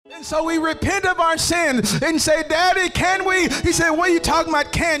So we repent of our sin and say, Daddy, can we? He said, what are you talking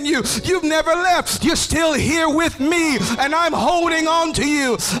about? Can you? You've never left. You're still here with me, and I'm holding on to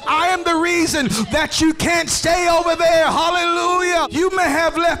you. I am the reason that you can't stay over there. Hallelujah. You may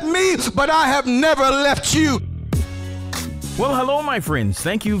have left me, but I have never left you. Well, hello, my friends.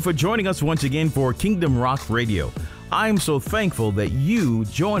 Thank you for joining us once again for Kingdom Rock Radio. I'm so thankful that you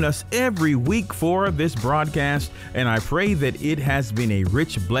join us every week for this broadcast, and I pray that it has been a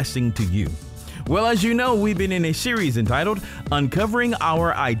rich blessing to you. Well, as you know, we've been in a series entitled Uncovering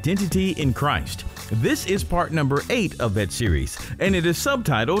Our Identity in Christ. This is part number 8 of that series, and it is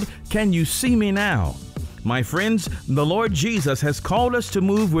subtitled, Can You See Me Now? My friends, the Lord Jesus has called us to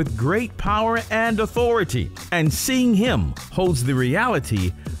move with great power and authority, and seeing Him holds the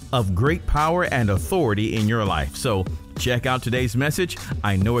reality of great power and authority in your life. So check out today's message.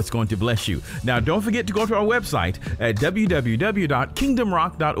 I know it's going to bless you. Now, don't forget to go to our website at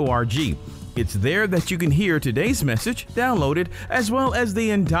www.kingdomrock.org. It's there that you can hear today's message downloaded, as well as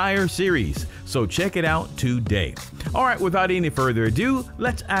the entire series. So check it out today. All right, without any further ado,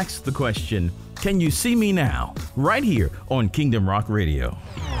 let's ask the question, can you see me now? Right here on Kingdom Rock Radio.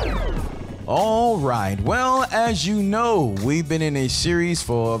 All right. Well, as you know, we've been in a series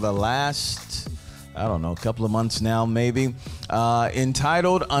for the last, couple of months now, maybe,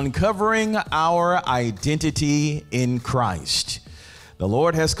 entitled Uncovering Our Identity in Christ. The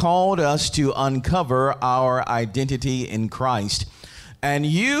Lord has called us to uncover our identity in Christ. And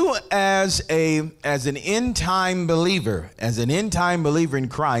you as an end-time believer, in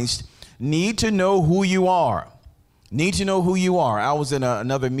Christ, need to know who you are. I was in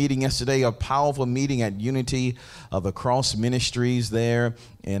another meeting yesterday, a powerful meeting at Unity of the Cross Ministries there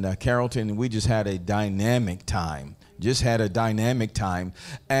in Carrollton. And we just had a dynamic time. And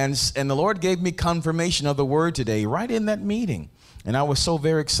the Lord gave me confirmation of the word today right in that meeting. And I was so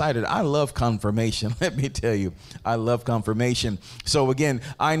very excited. I love confirmation. Let me tell you, I love confirmation. So again,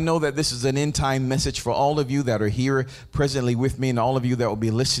 I know that this is an end time message for all of you that are here presently with me, and all of you that will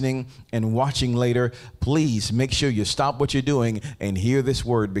be listening and watching later. Please make sure you stop what you're doing and hear this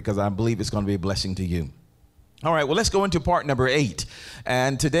word, because I believe it's going to be a blessing to you. All right, well, let's go into part number 8.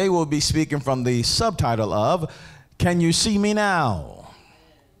 And today we'll be speaking from the subtitle of, Can You See Me Now?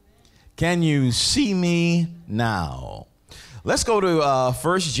 Can you see me now? Let's go to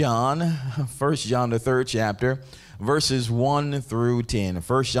 1 John, the 3rd chapter, verses 1 through 10.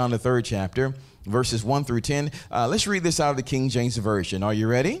 1 John, the 3rd chapter, verses 1 through 10. Let's read this out of the King James Version. Are you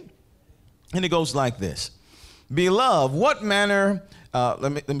ready? And it goes like this. Beloved, what manner,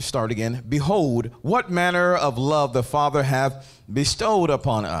 let me start again. Behold, what manner of love the Father hath bestowed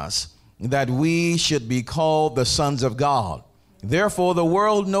upon us, that we should be called the sons of God. Therefore the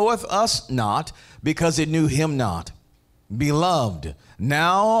world knoweth us not, because it knew him not. Beloved,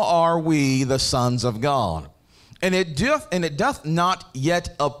 now are we the sons of God, and it doth not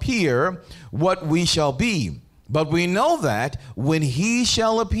yet appear what we shall be. But we know that when he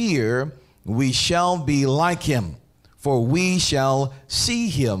shall appear, we shall be like him, for we shall see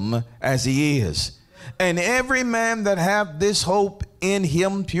him as he is. And every man that hath this hope in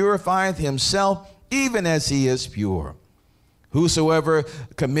him purifieth himself, even as he is pure. Whosoever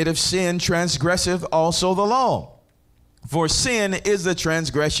committeth sin transgresseth also the law. For sin is the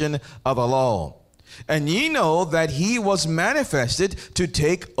transgression of the law. And ye know that he was manifested to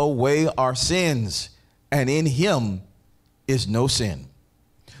take away our sins, and in him is no sin.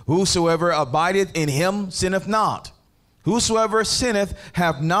 Whosoever abideth in him sinneth not. Whosoever sinneth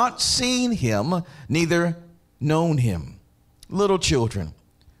hath not seen him, neither known him. Little children,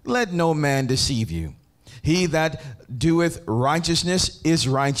 let no man deceive you. He that doeth righteousness is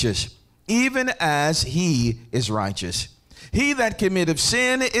righteous, even as he is righteous. He that committeth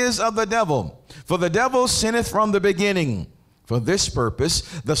sin is of the devil, for the devil sinneth from the beginning. For this purpose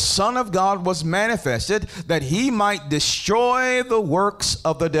the Son of God was manifested, that he might destroy the works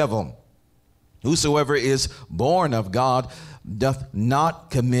of the devil. Whosoever is born of God doth not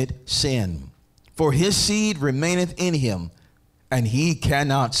commit sin, for his seed remaineth in him, and he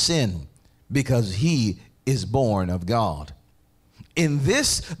cannot sin, because he is born of God. In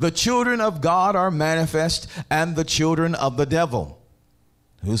this the children of God are manifest, and the children of the devil.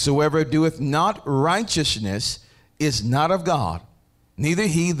 Whosoever doeth not righteousness is not of God, neither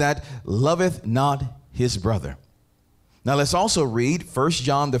he that loveth not his brother. Now let's also read 1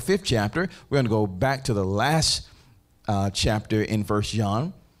 John, the 5th chapter. We're going to go back to the last chapter in 1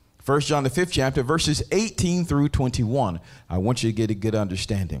 John. 1 John, the 5th chapter, verses 18 through 21. I want you to get a good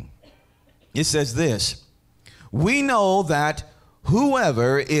understanding. It says this, we know that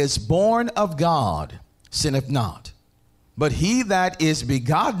whoever is born of God sinneth not, But he that is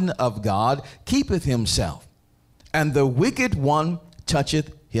begotten of God keepeth himself, and the wicked one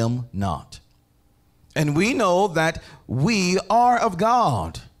toucheth him not. And we know that we are of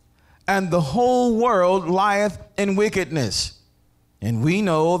God, and the whole world lieth in wickedness. And we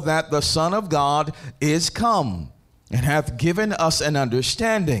know that the Son of God is come, and hath given us an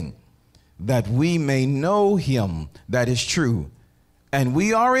understanding, that we may know him that is true. And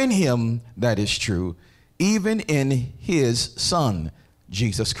we are in him that is true, even in his Son,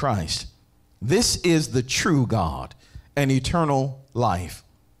 Jesus Christ. This is the true God and eternal life.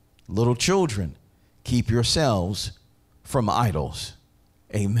 Little children, keep yourselves from idols.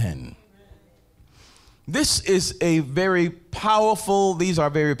 Amen. These are very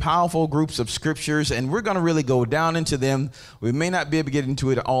powerful groups of scriptures, and we're going to really go down into them. We may not be able to get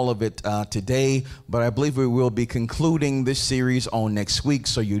into all of it today, but I believe we will be concluding this series on next week,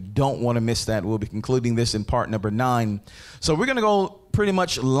 so you don't want to miss that. We'll be concluding this in part number 9. So we're going to go pretty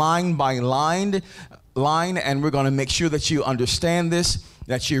much line by line, and we're going to make sure that you understand this,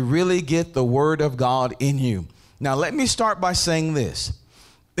 that you really get the Word of God in you. Now, let me start by saying this.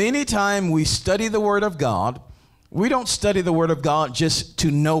 Anytime we study the Word of God, we don't study the Word of God just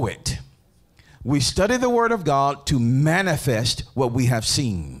to know it. We study the Word of God to manifest what we have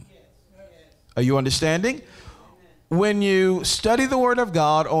seen. Are you understanding? When you study the Word of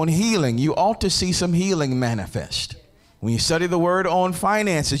God on healing, you ought to see some healing manifest. When you study the Word on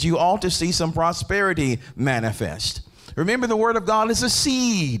finances, you ought to see some prosperity manifest. Remember, the Word of God is a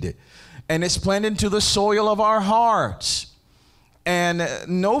seed, and it's planted into the soil of our hearts. And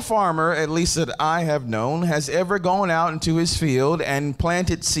no farmer, at least that I have known, has ever gone out into his field and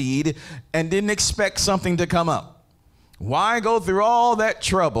planted seed and didn't expect something to come up. Why go through all that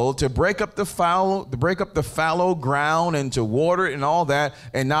trouble to break up the fallow ground and to water it and all that,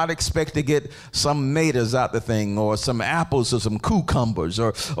 and not expect to get some tomatoes out the thing, or some apples or some cucumbers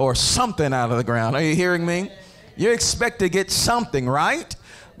or something out of the ground? Are you hearing me? You expect to get something, right?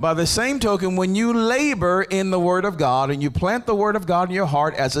 By the same token, when you labor in the Word of God and you plant the Word of God in your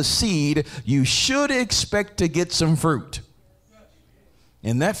heart as a seed, you should expect to get some fruit.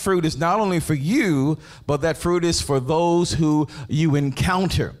 And that fruit is not only for you, but that fruit is for those who you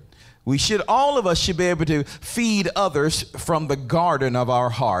encounter. All of us should be able to feed others from the garden of our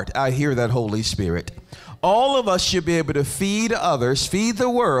heart. I hear that, Holy Spirit. All of us should be able to feed others, feed the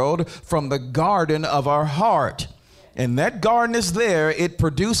world from the garden of our heart. And that garden is there. It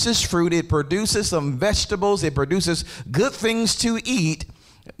produces fruit. It produces some vegetables. It produces good things to eat,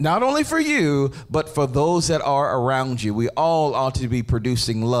 not only for you, but for those that are around you. We all ought to be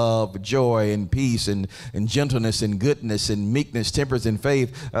producing love, joy, and peace, and gentleness, and goodness, and meekness, temperance, and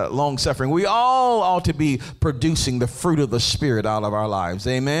faith, long suffering. We all ought to be producing the fruit of the Spirit out of our lives.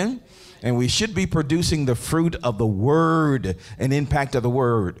 Amen. And we should be producing the fruit of the Word and impact of the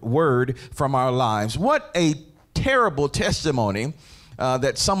Word from our lives. What a terrible testimony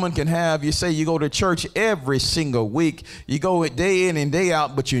that someone can have. You say you go to church every single week, you go day in and day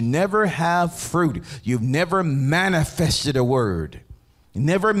out, but you never have fruit. You've never manifested a word.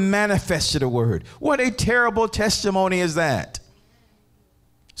 Never manifested a word. What a terrible testimony is that?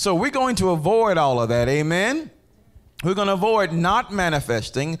 So we're going to avoid all of that. Amen. We're going to avoid not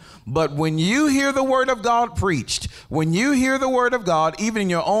manifesting, but when you hear the Word of God preached, when you hear the Word of God, even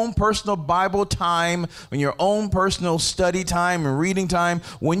in your own personal Bible time, in your own personal study time and reading time,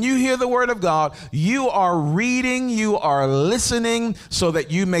 when you hear the Word of God, you are reading, you are listening so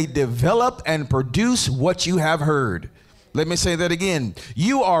that you may develop and produce what you have heard. Let me say that again.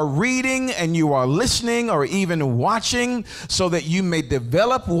 You are reading and you are listening or even watching so that you may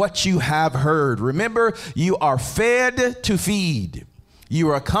develop what you have heard. Remember, you are fed to feed. You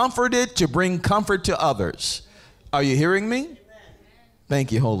are comforted to bring comfort to others. Are you hearing me?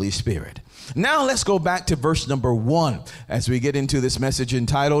 Thank you, Holy Spirit. Now let's go back to verse number 1 as we get into this message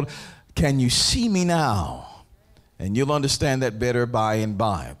entitled, Can You See Me Now? And you'll understand that better by and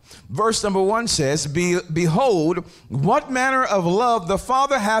by. Verse number 1 says, Behold, what manner of love the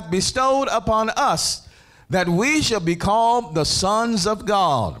Father hath bestowed upon us, that we shall be called the sons of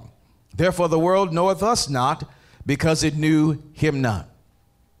God. Therefore the world knoweth us not, because it knew him not.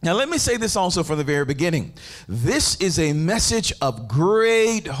 Now let me say this also from the very beginning. This is a message of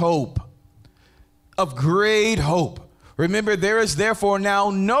great hope. Of great hope. Remember, there is therefore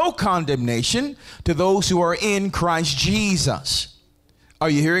now no condemnation to those who are in Christ Jesus. Are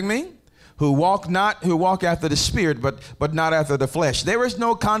you hearing me? Who walk after the Spirit, but not after the flesh. There is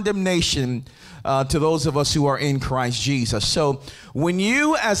no condemnation to those of us who are in Christ Jesus. So when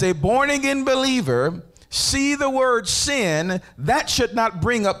you, as a born-again believer, see the word sin, that should not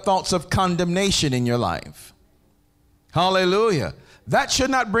bring up thoughts of condemnation in your life. Hallelujah. That should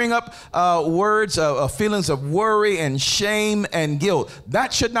not bring up words of feelings of worry and shame and guilt.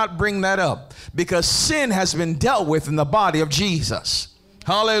 That should not bring that up, because sin has been dealt with in the body of Jesus.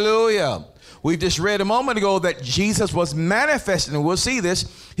 Hallelujah. We just read a moment ago that Jesus was manifested, and we'll see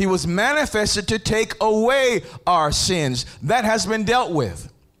this. He was manifested to take away our sins. That has been dealt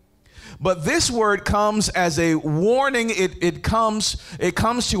with. But this word comes as a warning. It comes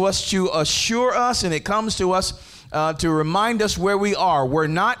to us to assure us, and it comes to us to remind us where we are. We're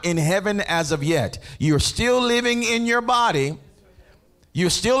not in heaven as of yet. You're still living in your body. You're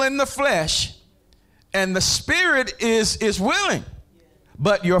still in the flesh, and the spirit is willing,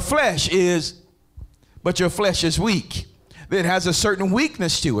 but your flesh is weak. It has a certain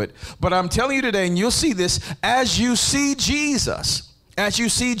weakness to it. But I'm telling you today, and you'll see this as you see Jesus. As you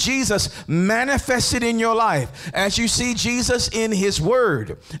see Jesus manifested in your life, as you see Jesus in his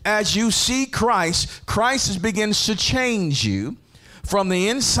word, as you see Christ begins to change you from the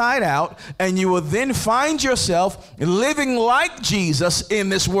inside out, and you will then find yourself living like Jesus in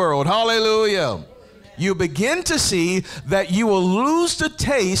this world. Hallelujah. You begin to see that you will lose the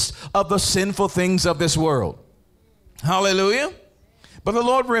taste of the sinful things of this world. Hallelujah. But the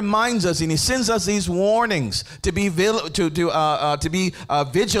Lord reminds us, and he sends us these warnings to be vigilant,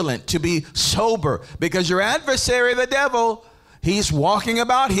 to be sober, because your adversary, the devil, he's walking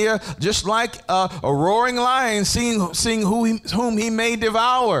about here just like a roaring lion, seeing whom he may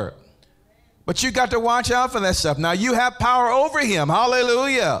devour. But you got to watch out for that stuff. Now you have power over him.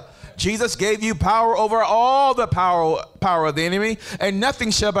 Hallelujah. Jesus gave you power over all the power of the enemy, and nothing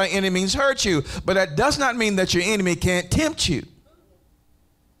shall by any means hurt you. But that does not mean that your enemy can't tempt you.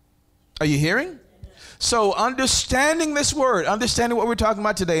 Are you hearing? So understanding this word, understanding what we're talking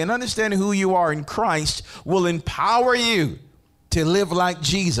about today, and understanding who you are in Christ will empower you to live like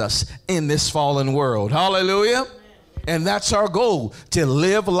Jesus in this fallen world. Hallelujah. And that's our goal, to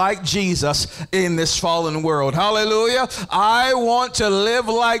live like Jesus in this fallen world. Hallelujah. I want to live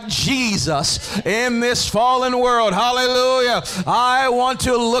like Jesus in this fallen world. Hallelujah. I want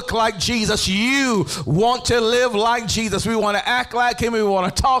to look like Jesus. You want to live like Jesus. We want to act like him. We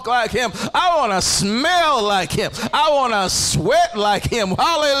want to talk like him. I want to smell like him. I want to sweat like him.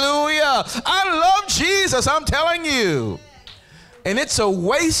 Hallelujah. I love Jesus. I'm telling you. And it's a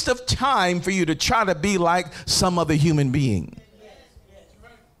waste of time for you to try to be like some other human being.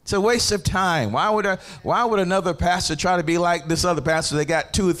 It's a waste of time. Why would another pastor try to be like this other pastor? They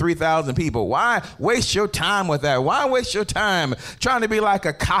got 2,000 or 3,000 people. Why waste your time with that? Why waste your time trying to be like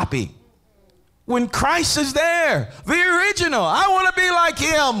a copy when Christ is there, the original? I want to be like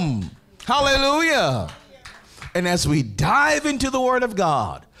him. Hallelujah. And as we dive into the Word of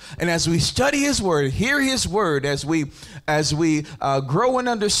God, and as we study his word, hear his word, as we grow in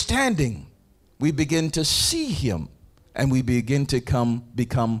understanding, we begin to see him, and we begin to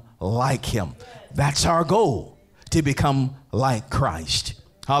become like him. That's our goal, to become like Christ.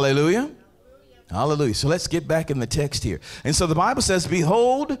 Hallelujah. Hallelujah. So let's get back in the text here. And so the Bible says,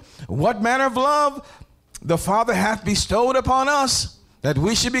 behold, what manner of love the Father hath bestowed upon us, that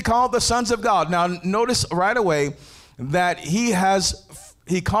we should be called the sons of God. Now notice right away that he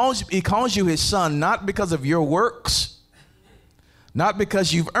calls you his son, not because of your works, not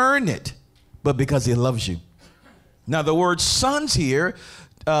because you've earned it, but because he loves you. Now, the word sons here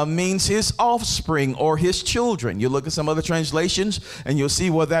means his offspring or his children. You look at some other translations and you'll see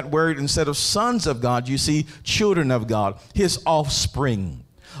where that word, instead of sons of God, you see children of God, his offspring.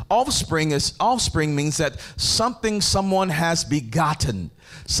 Offspring means that someone has begotten,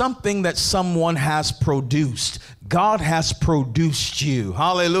 something that someone has produced. God has produced you.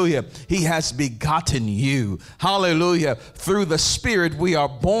 Hallelujah. He has begotten you. Hallelujah. Through the Spirit, we are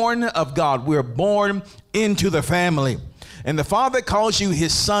born of God. We're born into the family. And the Father calls you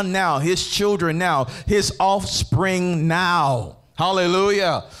his son now, his children now, his offspring now.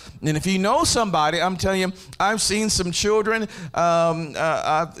 Hallelujah. And if you know somebody, I'm telling you, I've seen some children,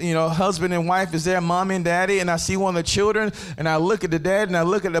 husband and wife is there, mommy and daddy, and I see one of the children, and I look at the dad and I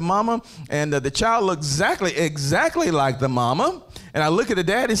look at the mama, and the child looks exactly like the mama. And I look at the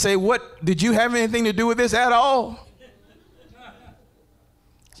dad and say, what, did you have anything to do with this at all?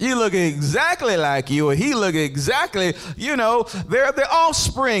 You look exactly like you, or he look exactly, they're the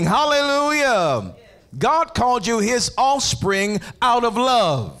offspring. Hallelujah. God called you his offspring out of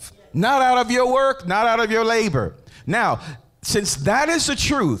love, not out of your work, not out of your labor. Now, since that is the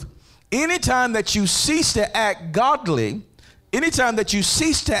truth, anytime that you cease to act godly, anytime that you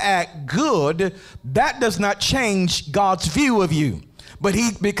cease to act good, that does not change God's view of you. But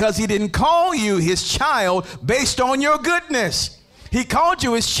because he didn't call you his child based on your goodness. He called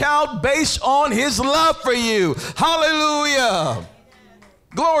you his child based on his love for you. Hallelujah.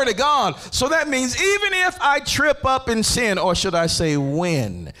 Glory to God. So that means even if I trip up in sin, or should I say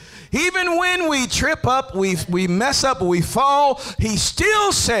when, even when we trip up, we mess up, we fall, he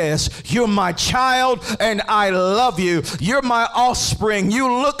still says, you're my child and I love you. You're my offspring.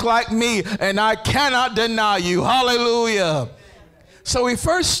 You look like me and I cannot deny you. Hallelujah. So he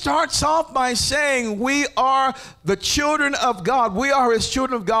first starts off by saying we are the children of God. We are his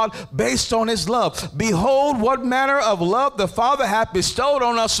children of God based on his love. Behold, what manner of love the Father hath bestowed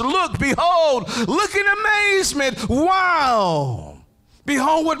on us. Look, behold, look in amazement. Wow.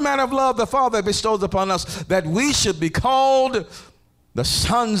 Behold, what manner of love the Father bestows upon us, that we should be called the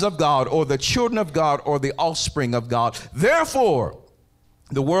sons of God, or the children of God, or the offspring of God. Therefore,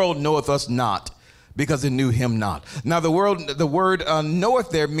 the world knoweth us not, because it knew him not. Now, the word knoweth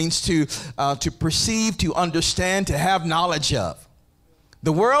there means to perceive, to understand, to have knowledge of.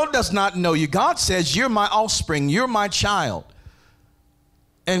 The world does not know you. God says, you're my offspring, you're my child.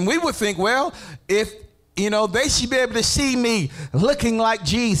 And we would think, well, if, they should be able to see me looking like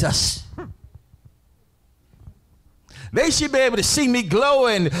Jesus. They should be able to see me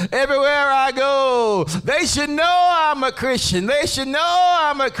glowing everywhere I go. They should know I'm a Christian. They should know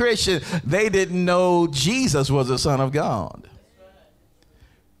I'm a Christian. They didn't know Jesus was the Son of God.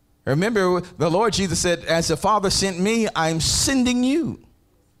 Remember, the Lord Jesus said, as the Father sent me, I'm sending you.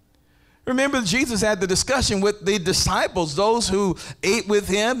 Remember, Jesus had the discussion with the disciples, those who ate with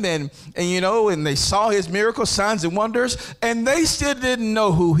him and they saw his miracles, signs, and wonders, and they still didn't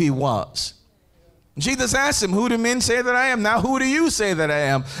know who he was. Jesus asked him, who do men say that I am? Now, who do you say that I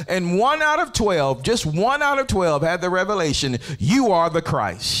am? And 1 out of 12, just 1 out of 12 had the revelation, you are the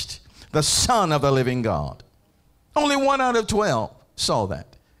Christ, the Son of the living God. Only 1 out of 12 saw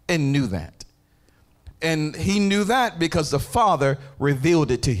that and knew that. And he knew that because the Father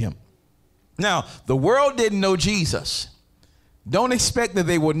revealed it to him. Now, the world didn't know Jesus. Don't expect that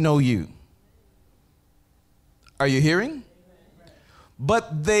they would know you. Are you hearing?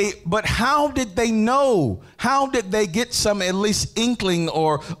 But how did they know? How did they get some at least inkling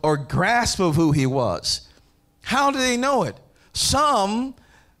or grasp of who he was? How did they know it? Some,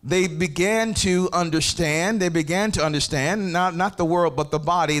 they began to understand. They began to understand, not the world, but the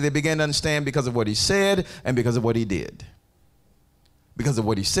body. They began to understand because of what he said and because of what he did. Because of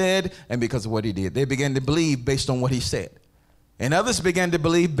what he said and because of what he did. They began to believe based on what he said. And others began to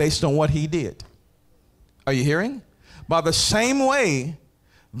believe based on what he did. Are you hearing? By the same way,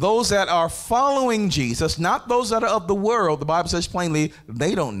 those that are following Jesus, not those that are of the world, the Bible says plainly,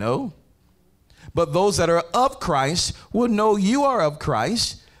 they don't know. But those that are of Christ will know you are of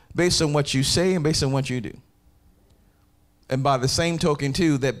Christ based on what you say and based on what you do. And by the same token,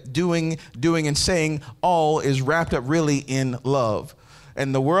 too, that doing and saying all is wrapped up really in love.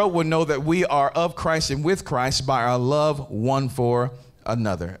 And the world will know that we are of Christ and with Christ by our love one for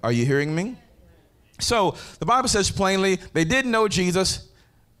another. Are you hearing me? So the Bible says plainly, they didn't know Jesus.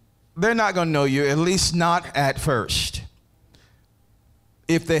 They're not going to know you, at least not at first.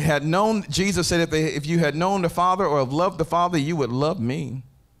 If they had known, Jesus said, if you had known the Father or have loved the Father, you would love me.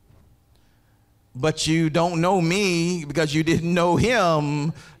 But you don't know me because you didn't know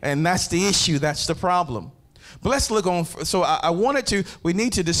him, and that's the issue. That's the problem. But let's look on. So we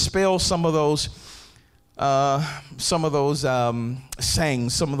need to dispel some of those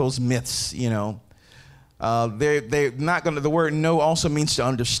sayings, some of those myths, They're not going to, the word know also means to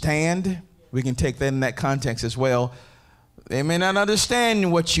understand. We can take that in that context as well. They may not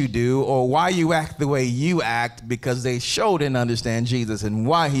understand what you do or why you act the way you act because they sure didn't understand Jesus and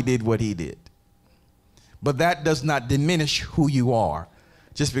why he did what he did. But that does not diminish who you are.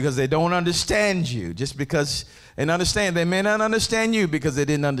 Just because they don't understand you, just because, and understand, they may not understand you because they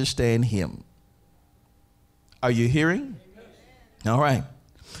didn't understand him. Are you hearing? All right.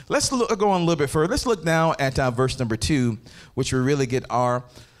 Let's go on a little bit further. Let's look now at verse number 2, which will really get our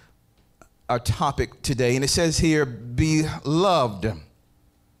topic today. And it says here, beloved.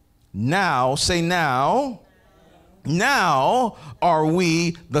 Now, say now. Now are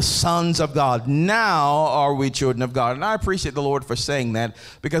we the sons of God. Now are we children of God. And I appreciate the Lord for saying that,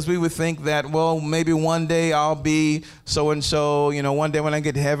 because we would think that, well, maybe one day I'll be so-and-so, one day when I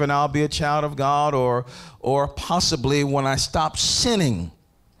get to heaven, I'll be a child of God, or possibly when I stop sinning,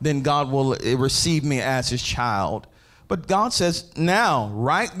 then God will receive me as his child. But God says now,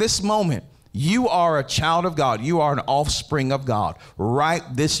 right this moment, you are a child of God. You are an offspring of God right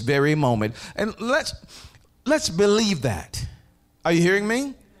this very moment. And let's believe that. Are you hearing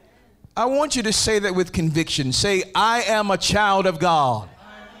me? I want you to say that with conviction. Say, I am a child of God.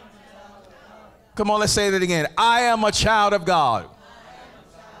 Come on, let's say that again. I am a child of God.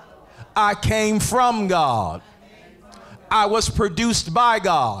 I came from God. I was produced by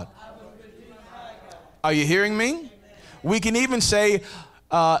God. Are you hearing me? We can even say,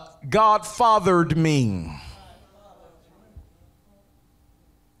 God fathered me.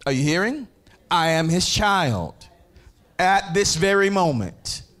 Are you hearing? I am his child at this very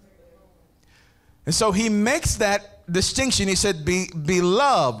moment. And so he makes that distinction. He said,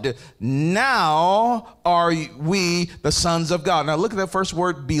 beloved, now are we the sons of God. Now look at that first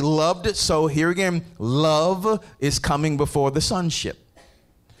word, beloved. So here again, love is coming before the sonship.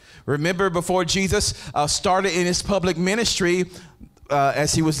 Remember, before Jesus started in his public ministry,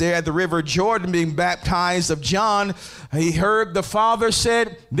 as he was there at the river Jordan being baptized of John, he heard the Father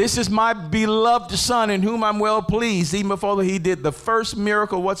said, this is my beloved Son in whom I'm well pleased, even before he did the first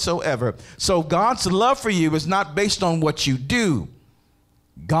miracle whatsoever. So God's love for you is not based on what you do.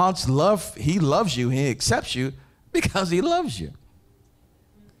 God's love, he loves you, he accepts you because he loves you.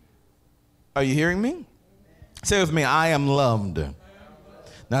 Are you hearing me? Say with me, I am loved.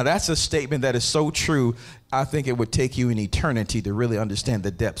 Now that's a statement that is so true. I think it would take you an eternity to really understand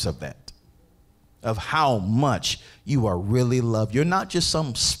the depths of that, of how much you are really loved. You're not just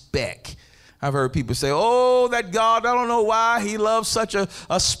some speck. I've heard people say, oh, that God, I don't know why he loves such a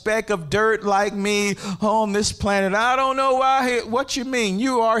speck of dirt like me on this planet. I don't know why. What you mean?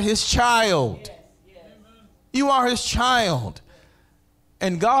 You are his child. Yes, yes. You are his child.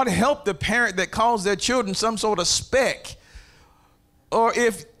 And God help the parent that calls their children some sort of speck. Or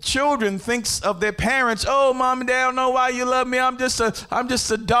if children thinks of their parents, oh, mom and dad, I don't know why you love me. I'm just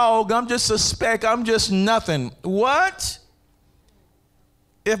a dog. I'm just a speck. I'm just nothing. What?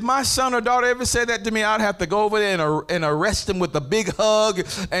 If my son or daughter ever said that to me, I'd have to go over there and arrest him with a big hug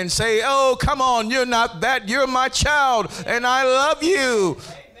and say, oh, come on, you're not that. You're my child, and I love you. Amen.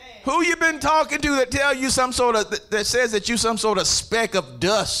 Who you been talking to that tell you that says that you some sort of speck of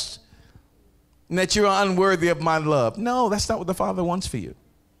dust? And that you're unworthy of my love. No, that's not what the Father wants for you.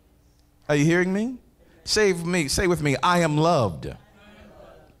 Are you hearing me? Say with me, I am loved.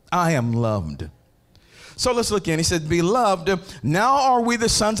 I am loved. So let's look in. He said, beloved, now are we the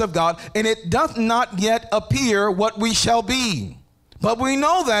sons of God, and it doth not yet appear what we shall be. But we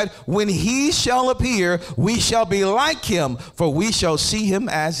know that when he shall appear, we shall be like him, for we shall see him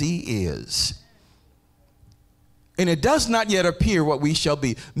as he is. And it does not yet appear what we shall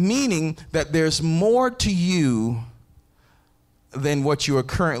be, meaning that there's more to you than what you are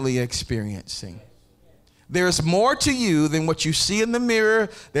currently experiencing. There's more to you than what you see in the mirror.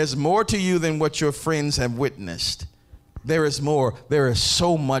 There's more to you than what your friends have witnessed. There is more. There is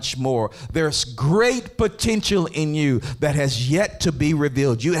so much more. There's great potential in you that has yet to be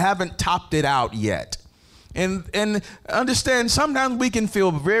revealed. You haven't topped it out yet. And understand, sometimes we can feel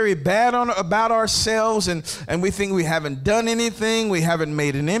very bad about ourselves, and we think we haven't done anything, we haven't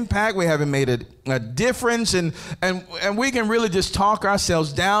made an impact, we haven't made a difference, and we can really just talk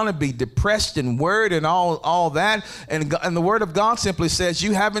ourselves down and be depressed and worried and all that. And the Word of God simply says,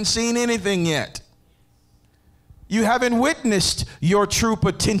 you haven't seen anything yet. You haven't witnessed your true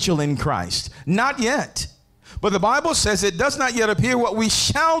potential in Christ. Not yet. But the Bible says it does not yet appear what we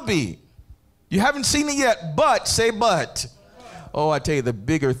shall be. You haven't seen it yet, but, say but. Oh, I tell you, the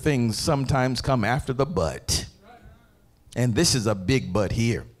bigger things sometimes come after the but. And this is a big but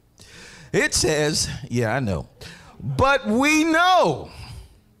here. It says, yeah, I know. But we know.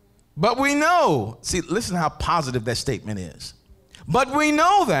 See, listen how positive that statement is. But we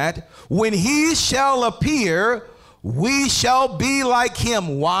know that when he shall appear, we shall be like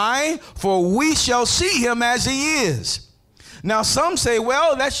him. Why? For we shall see him as he is. Now, some say,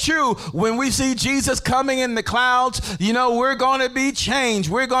 well, that's true. When we see Jesus coming in the clouds, we're going to be changed.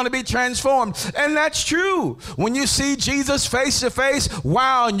 We're going to be transformed. And that's true. When you see Jesus face to face,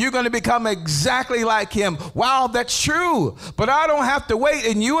 wow, and you're going to become exactly like him. Wow, that's true. But I don't have to wait,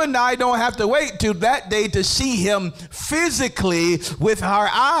 and you and I don't have to wait till that day to see him physically with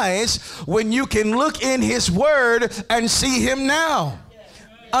our eyes, when you can look in his word and see him now.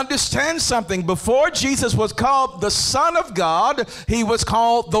 Understand something. Before Jesus was called the Son of God, he was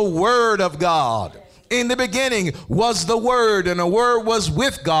called the Word of God. In the beginning was the Word, and the Word was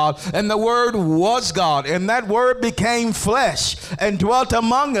with God, and the Word was God. And that Word became flesh and dwelt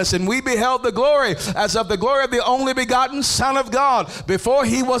among us, and we beheld the glory as of the glory of the only begotten Son of God. Before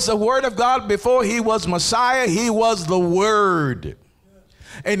he was the Word of God, before he was Messiah, he was the Word.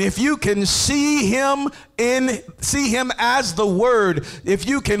 And if you can see him as the Word, if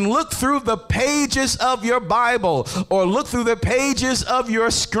you can look through the pages of your Bible or look through the pages of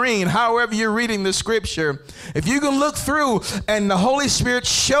your screen, however you're reading the scripture, if you can look through and the Holy Spirit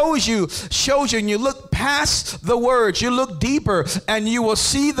shows you and you look past past the words, you look deeper, and you will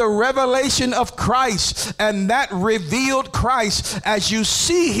see the revelation of Christ, and that revealed Christ as you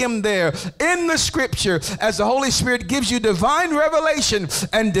see him there in the scripture, as the Holy Spirit gives you divine revelation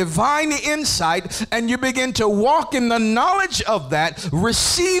and divine insight, and you begin to walk in the knowledge of that,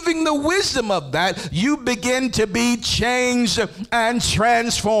 receiving the wisdom of that, you begin to be changed and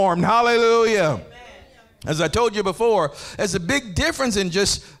transformed. Hallelujah. As I told you before, there's a big difference in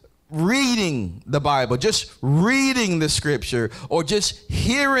just reading the Bible, just reading the scripture, or just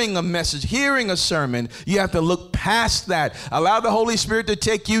hearing a message, hearing a sermon. You have to look past that. Allow the Holy Spirit to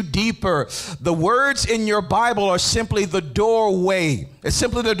take you deeper. The words in your Bible are simply the doorway. It's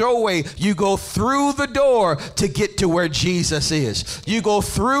simply the doorway. You go through the door to get to where Jesus is. You go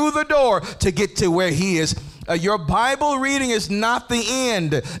through the door to get to where he is. Your Bible reading is not the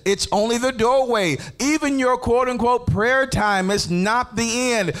end. It's only the doorway. Even your quote-unquote prayer time is not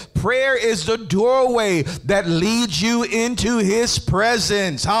the end. Prayer is the doorway that leads you into his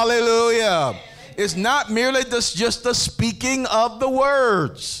presence. Hallelujah. It's not merely just the speaking of the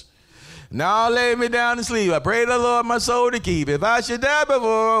words. Now lay me down and sleep. I pray the Lord my soul to keep. If I should die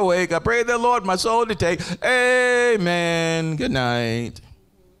before I wake, I pray the Lord my soul to take. Amen. Good night.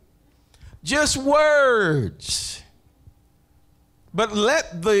 Just words. But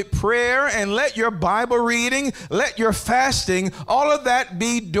let the prayer and let your Bible reading, let your fasting, all of that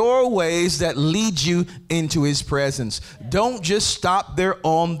be doorways that lead you into his presence. Don't just stop there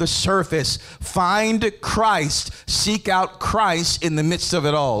on the surface. Find Christ. Seek out Christ in the midst of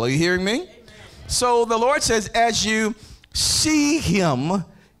it all. Are you hearing me? Amen. So the Lord says, as you see him,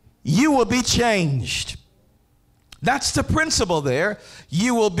 you will be changed. That's the principle there.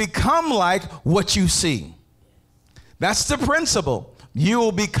 You will become like what you see. That's the principle. You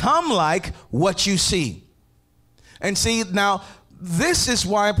will become like what you see. And see, now, this is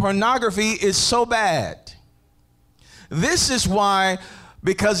why pornography is so bad. This is why,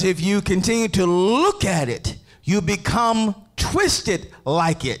 because if you continue to look at it, you become twisted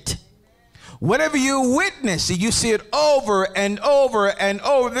like it. Whatever you witness, you see it over and over and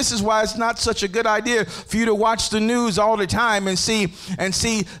over. This is why it's not such a good idea for you to watch the news all the time and see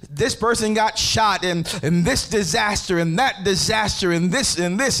this person got shot and this disaster and that disaster and this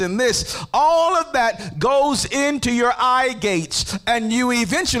and this and this. All of that goes into your eye gates, and you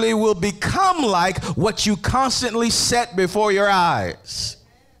eventually will become like what you constantly set before your eyes.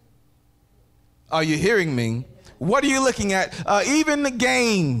 Are you hearing me? What are you looking at? Even the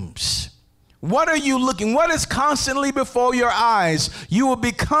games. What are you looking? What is constantly before your eyes? You will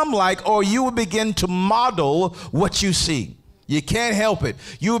become like, or you will begin to model what you see. You can't help it.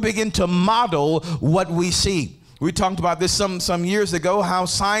 You will begin to model what we see. We talked about this some years ago, how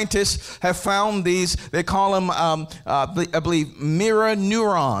scientists have found these, they call them, I believe, mirror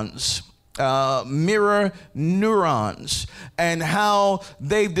neurons. Mirror neurons. And how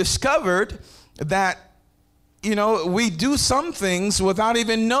they've discovered that, you know, we do some things without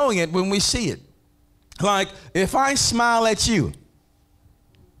even knowing it when we see it. Like, if I smile at you,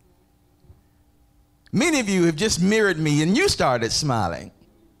 many of you have just mirrored me and you started smiling.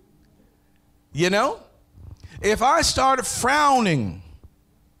 You know? If I started frowning,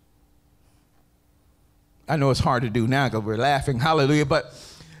 I know it's hard to do now because we're laughing, hallelujah, but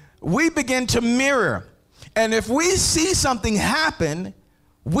we begin to mirror. And if we see something happen,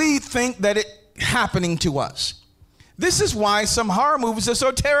 we think that it happening to us. This is why some horror movies are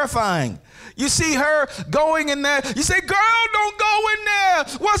so terrifying. You see her going in there. You say, girl, don't go in there.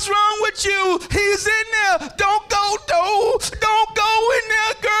 What's wrong with you? He's in there. Don't go, don't go in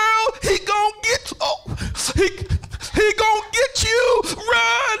there, girl. He gonna get, he gonna get you.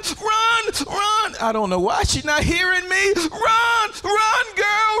 Run. I don't know why she's not hearing me. Run, girl,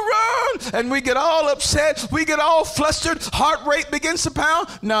 run. And we get all upset. We get all flustered. Heart rate begins to pound.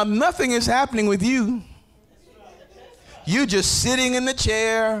 Now, nothing is happening with you. You're just sitting in the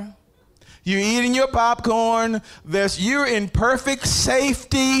chair. You're eating your popcorn. You're in perfect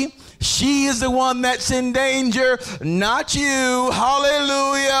safety. She is the one that's in danger, not you.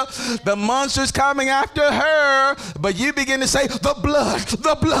 Hallelujah. The monster's coming after her, but you begin to say, the blood,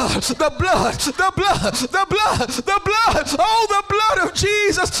 the blood, the blood, the blood, the blood, the blood. Oh, the blood of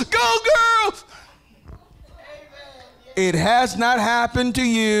Jesus. Go, girl. It has not happened to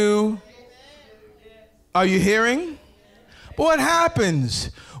you. Are you hearing? But what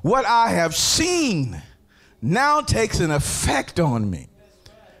happens? What I have seen now takes an effect on me.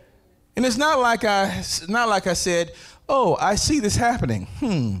 And it's not like I said, oh, I see this happening.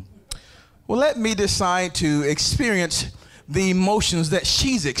 Well, let me decide to experience the emotions that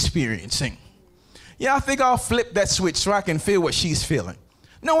she's experiencing. Yeah, I think I'll flip that switch so I can feel what she's feeling.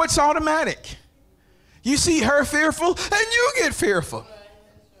 No, it's automatic. You see her fearful, and you get fearful.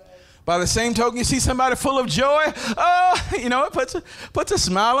 By the same token, you see somebody full of joy, it puts a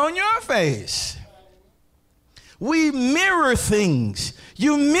smile on your face. We mirror things.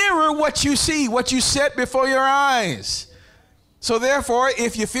 You mirror what you see, what you set before your eyes. So therefore,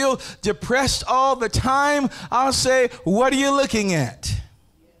 if you feel depressed all the time, I'll say, what are you looking at?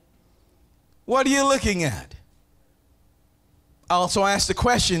 What are you looking at? I also ask the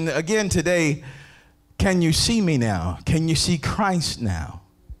question again today, can you see me now? Can you see Christ now?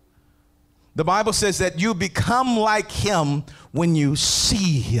 The Bible says that you become like him when you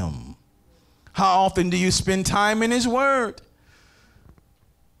see him. How often do you spend time in his word?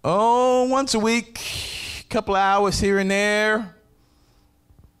 Oh, once a week, a couple of hours here and there.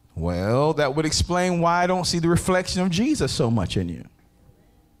 Well, that would explain why I don't see the reflection of Jesus so much in you.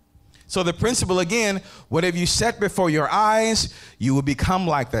 So the principle again, whatever you set before your eyes, you will become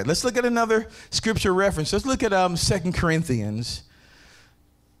like that. Let's look at another scripture reference. Let's look at 2 Corinthians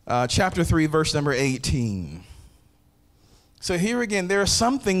chapter 3, verse number 18. So here again, there are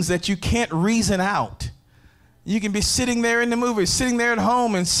some things that you can't reason out. You can be sitting there in the movie, sitting there at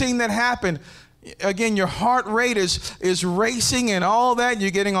home and seeing that happen. Again, your heart rate is racing and all that.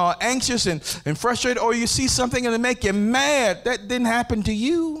 You're getting all anxious and frustrated, or you see something and it make you mad. That didn't happen to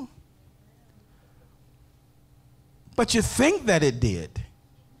you. But you think that it did.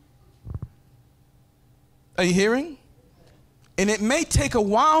 Are you hearing? And it may take a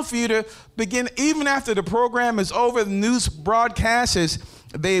while for you to begin, even after the program is over, the news broadcast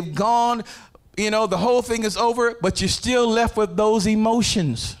they've gone, the whole thing is over, but you're still left with those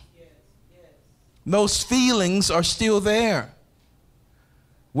emotions. Yes. Those feelings are still there.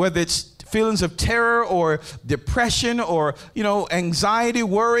 Whether it's feelings of terror or depression or, anxiety,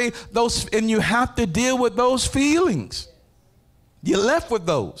 worry, and you have to deal with those feelings. You're left with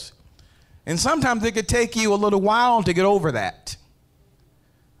those. And sometimes it could take you a little while to get over that.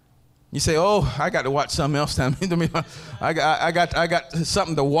 You say, oh, I got to watch something else. I got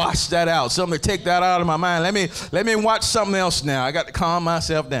something to wash that out, something to take that out of my mind. Let me watch something else now. I got to calm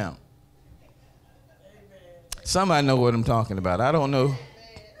myself down. Somebody know what I'm talking about. I don't know.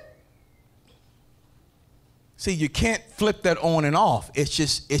 See, you can't flip that on and off. It's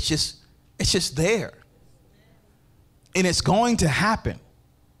just there. And it's going to happen.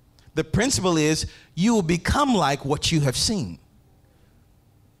 The principle is you will become like what you have seen.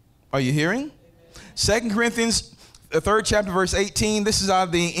 Are you hearing? 2 Corinthians, the 3rd chapter, verse 18. This is out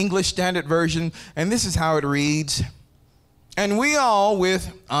of the English Standard Version, and this is how it reads. And we all,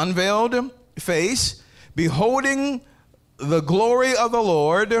 with unveiled face, beholding the glory of the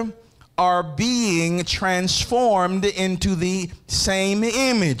Lord, are being transformed into the same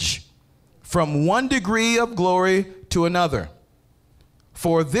image, from one degree of glory to another.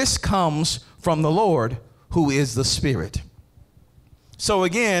 For this comes from the Lord, who is the Spirit. So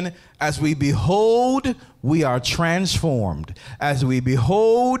again, as we behold, we are transformed. As we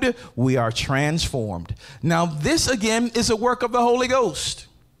behold, we are transformed. Now, this again is a work of the Holy Ghost.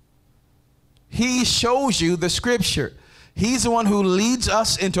 He shows you the scripture. He's the one who leads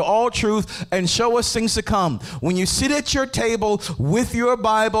us into all truth and show us things to come. When you sit at your table with your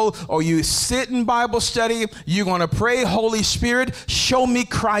Bible or you sit in Bible study, you're going to pray, Holy Spirit, show me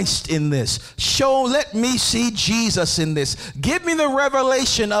Christ in this. Let me see Jesus in this. Give me the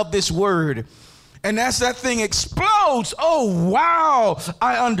revelation of this word. And as that thing explodes, oh, wow,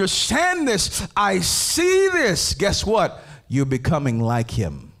 I understand this. I see this. Guess what? You're becoming like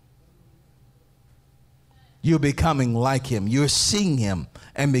him. You're becoming like him. You're seeing him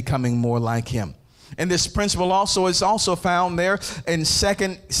and becoming more like him. And this principle is also found there in 2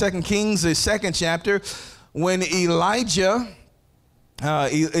 Kings, the 2nd chapter, when Elijah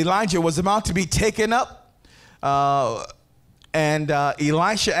was about to be taken up, and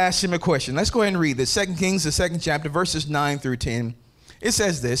Elisha asked him a question. Let's go ahead and read this. 2 Kings, the 2nd chapter, verses 9 through 10. It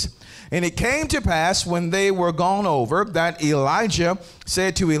says this, and it came to pass when they were gone over that Elijah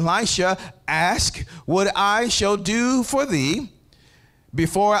said to Elisha, ask what I shall do for thee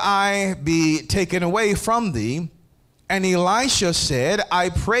before I be taken away from thee. And Elisha said, I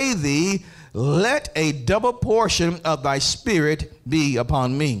pray thee, let a double portion of thy spirit be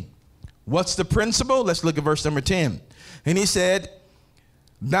upon me. What's the principle? Let's look at verse number 10. And he said,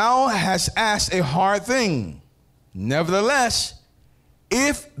 thou hast asked a hard thing. Nevertheless,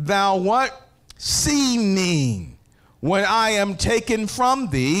 if thou what? See me when I am taken from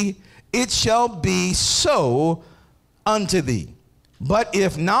thee, it shall be so unto thee. But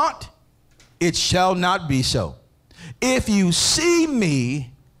if not, it shall not be so. If you see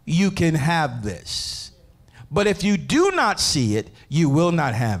me, you can have this. But if you do not see it, you will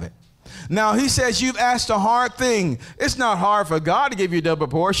not have it. Now, he says you've asked a hard thing. It's not hard for God to give you a double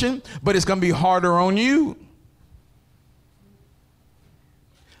portion, but it's going to be harder on you.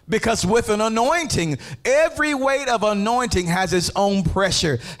 Because with an anointing, every weight of anointing has its own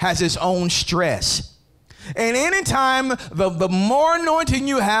pressure, has its own stress. And anytime the more anointing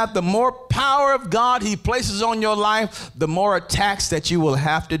you have, the more power of God he places on your life, the more attacks that you will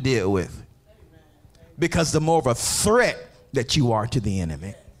have to deal with. Because the more of a threat that you are to the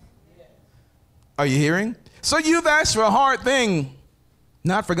enemy. Are you hearing? So you've asked for a hard thing,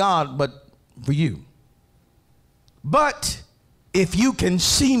 not for God, but for you. But if you can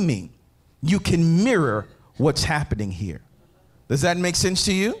see me, you can mirror what's happening here. Does that make sense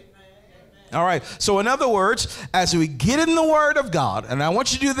to you? All right. So in other words, as we get in the Word of God, and I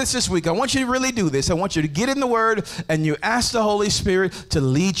want you to do this week. I want you to really do this. I want you to get in the Word and you ask the Holy Spirit to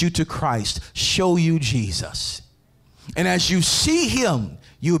lead you to Christ, show you Jesus. And as you see him,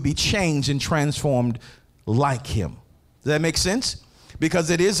 you will be changed and transformed like him. Does that make sense? Because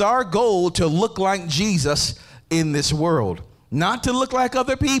it is our goal to look like Jesus in this world. Not to look like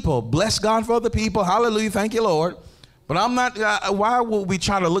other people. Bless God for other people. Hallelujah. Thank you, Lord. But I'm not, why would we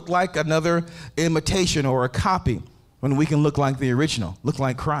try to look like another imitation or a copy when we can look like the original, look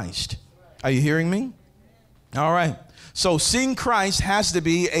like Christ? Are you hearing me? All right. So seeing Christ has to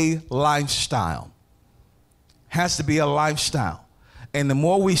be a lifestyle. Has to be a lifestyle. And the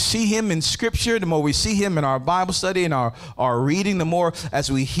more we see him in Scripture, the more we see him in our Bible study and our reading, the more as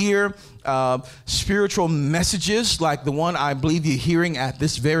we hear spiritual messages like the one I believe you're hearing at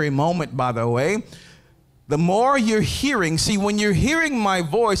this very moment, by the way, the more you're hearing. See, when you're hearing my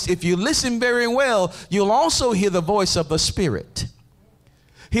voice, if you listen very well, you'll also hear the voice of the Spirit.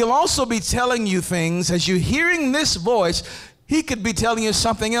 He'll also be telling you things. As you're hearing this voice, he could be telling you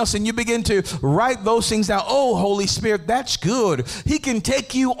something else, and you begin to write those things down. Oh, Holy Spirit, that's good. He can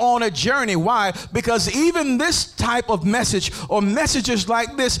take you on a journey. Why? Because even this type of message or messages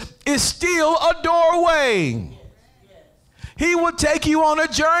like this is still a doorway. He will take you on a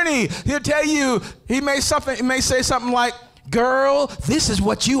journey. He'll tell you, he may say something like, girl, this is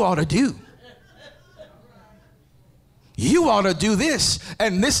what you ought to do. You ought to do this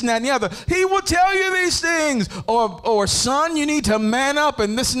and this and that and the other. He will tell you these things. Or son, you need to man up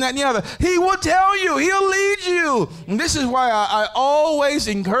and this and that and the other. He will tell you. He'll lead you. And this is why I always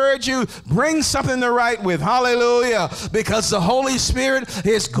encourage you, bring something to write with. Hallelujah. Because the Holy Spirit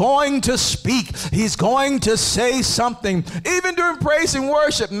is going to speak. He's going to say something. Even during praise and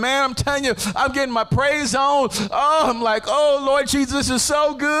worship, man, I'm telling you, I'm getting my praise on. Oh, I'm like, oh, Lord Jesus, this is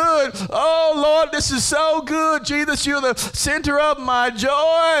so good. Oh, Lord, this is so good. Jesus, you're the center of my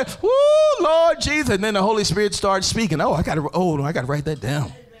joy. Woo, Lord Jesus. And then the Holy Spirit starts speaking. I got to write that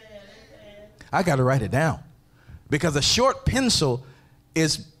down. I got to write it down. Because a short pencil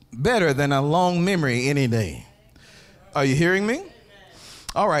is better than a long memory any day. Are you hearing me?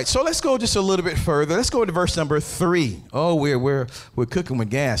 All right, so let's go just a little bit further. Let's go to verse number 3. Oh, we're cooking with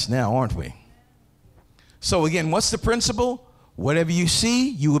gas now, aren't we? So again, what's the principle? Whatever you see,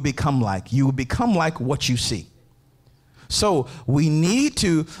 you will become like. You will become like what you see. So we need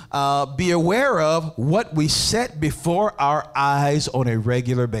to be aware of what we set before our eyes on a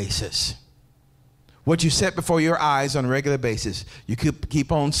regular basis. What you set before your eyes on a regular basis. You could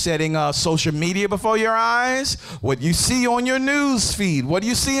keep on setting social media before your eyes. What you see on your news feed. What do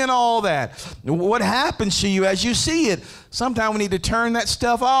you see in all that? What happens to you as you see it? Sometimes we need to turn that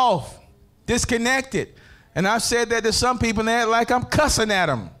stuff off. Disconnect it. And I've said that to some people and they act like I'm cussing at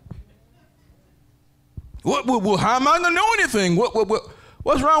them. How am I going to know anything?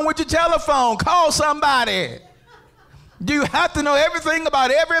 What's wrong with your telephone? Call somebody. Do you have to know everything about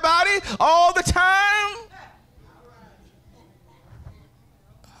everybody all the time?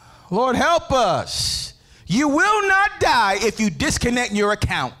 Lord, help us. You will not die if you disconnect your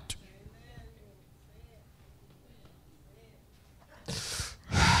account.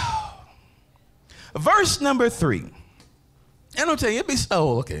 Verse number 3. And I'll tell you,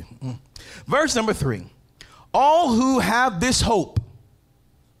 okay. Verse number 3. All who have this hope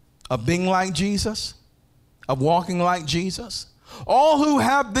of being like Jesus, of walking like Jesus, all who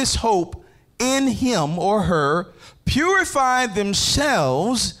have this hope in him or her purify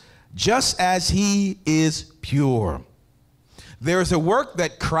themselves just as he is pure. There's a work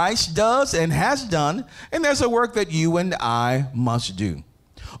that Christ does and has done, and there's a work that you and I must do.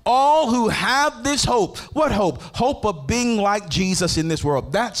 All who have this hope. What hope? Hope of being like Jesus in this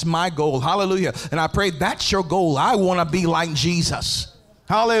world. That's my goal. Hallelujah. And I pray that's your goal. I want to be like Jesus.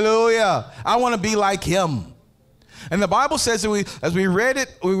 Hallelujah. I want to be like him. And the Bible says that as we read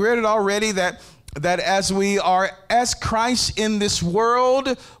it already, that that as we are as Christ in this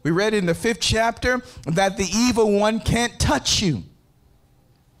world, we read in the 5th chapter that the evil one can't touch you.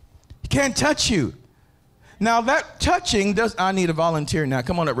 He can't touch you. Now that touching does, I need a volunteer now.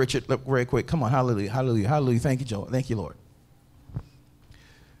 Come on up, Richard, look very quick. Come on, hallelujah, hallelujah, hallelujah. Thank you, Joel. Thank you, Lord.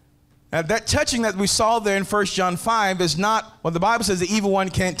 Now that touching that we saw there in 1 John 5 is not, when the Bible says the evil one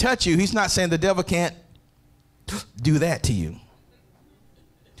can't touch you, he's not saying the devil can't do that to you.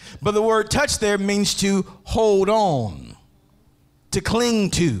 But the word touch there means to hold on, to cling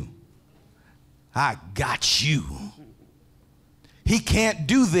to. I got you. He can't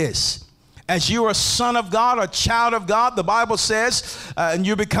do this. As you're a son of God, a child of God, the Bible says, and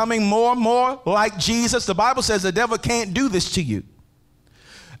you're becoming more and more like Jesus, the Bible says the devil can't do this to you.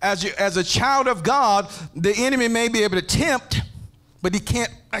 As a child of God, the enemy may be able to tempt, but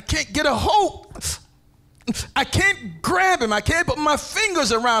I can't get a hold. I can't grab him. I can't put my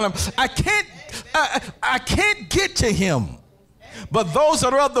fingers around him. I can't get to him. But those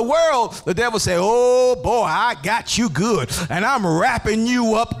that are of the world, the devil say, oh boy, I got you good. And I'm wrapping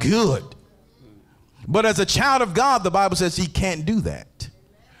you up good. But as a child of God, the Bible says he can't do that.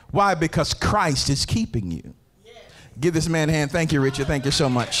 Why? Because Christ is keeping you. Give this man a hand. Thank you, Richard. Thank you so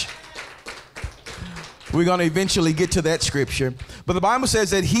much. We're going to eventually get to that scripture. But the Bible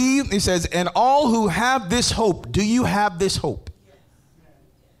says that he says, and all who have this hope, do you have this hope?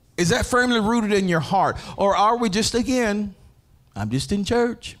 Is that firmly rooted in your heart? Or are we just, again, I'm just in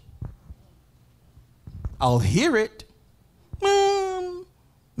church. I'll hear it.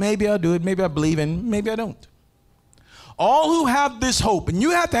 Maybe I'll do it. Maybe I believe in, maybe I don't. All who have this hope, and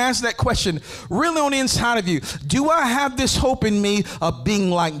you have to answer that question really on the inside of you. Do I have this hope in me of being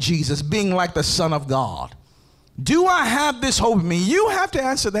like Jesus, being like the Son of God? Do I have this hope in me? You have to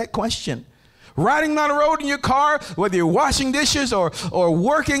answer that question. Riding down the road in your car, whether you're washing dishes or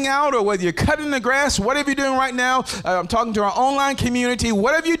working out, or whether you're cutting the grass, whatever you're doing right now, I'm talking to our online community,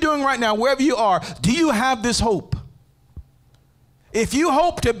 whatever you're doing right now, wherever you are, do you have this hope? If you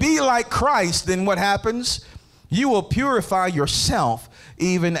hope to be like Christ, then what happens? You will purify yourself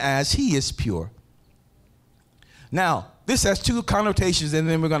even as he is pure. Now, this has two connotations, and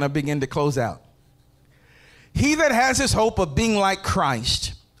then we're going to begin to close out. He that has this hope of being like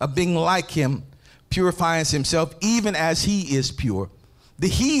Christ, of being like him, purifies himself even as he is pure. The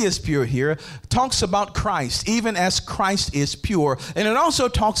he is pure here talks about Christ, even as Christ is pure. And it also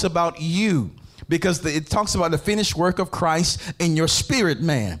talks about you, because it talks about the finished work of Christ in your spirit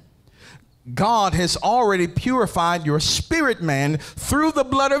man. God has already purified your spirit man through the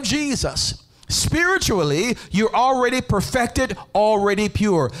blood of Jesus. Spiritually, you're already perfected, already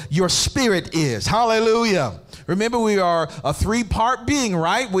pure. Your spirit is. Hallelujah. Remember, we are a three-part being,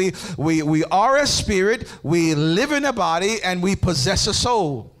 right? We are a spirit, we live in a body, and we possess a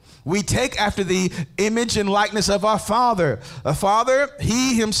soul. We take after the image and likeness of our Father. A Father,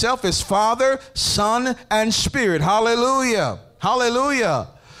 he himself is Father, Son, and Spirit. Hallelujah. Hallelujah.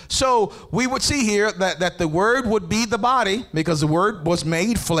 So we would see here that the Word would be the body, because the Word was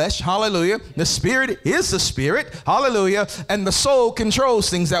made flesh. Hallelujah. The Spirit is the Spirit. Hallelujah. And the soul controls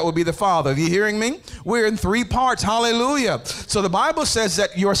things. That would be the Father. Are you hearing me? We're in three parts. Hallelujah. So the Bible says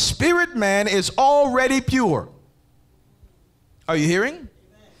that your spirit man is already pure. Are you hearing?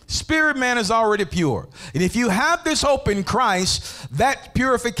 Spirit man is already pure. And if you have this hope in Christ, that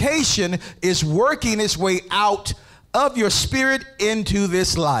purification is working its way out of your spirit into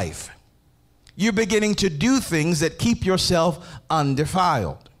this life. You're beginning to do things that keep yourself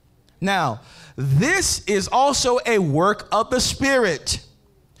undefiled. Now, this is also a work of the Spirit.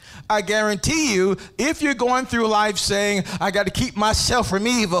 I guarantee you, if you're going through life saying, I got to keep myself from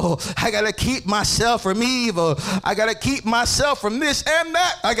evil, I got to keep myself from evil, I got to keep myself from this and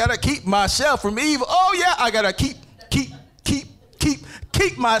that, I got to keep myself from evil. Oh yeah, I got to keep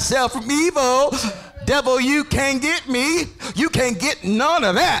myself from evil. Devil, you can't get me. You can't get none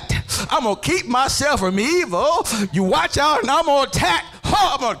of that. I'm going to keep myself from evil. You watch out and I'm going to attack.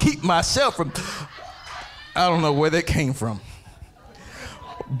 Oh, I'm going to keep myself from... I don't know where that came from.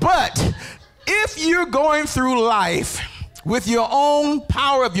 But if you're going through life with your own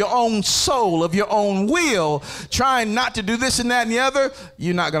power of your own soul, of your own will, trying not to do this and that and the other,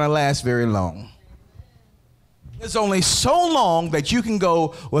 you're not going to last very long. It's only so long that you can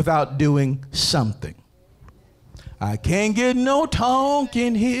go without doing something. I can't get no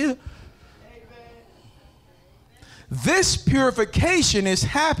talking here. This purification is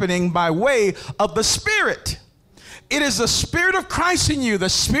happening by way of the Spirit. It is the Spirit of Christ in you, the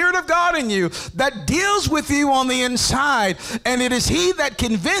Spirit of God in you, that deals with you on the inside. And it is He that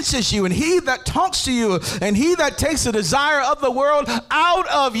convinces you, and He that talks to you, and He that takes the desire of the world out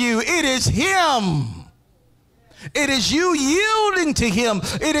of you. It is Him. It is you yielding to Him.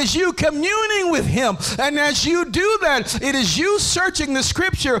 It is you communing with Him. And as you do that, it is you searching the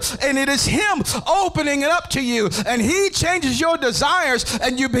Scripture, and it is Him opening it up to you. And He changes your desires,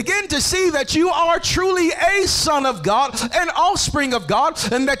 and you begin to see that you are truly a son of God, an offspring of God,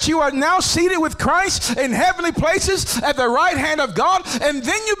 and that you are now seated with Christ in heavenly places at the right hand of God. And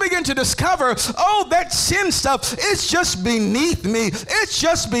then you begin to discover, oh, that sin stuff, it's just beneath me. It's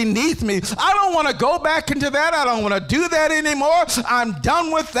just beneath me. I don't want to go back into that. I don't want to do that anymore. I'm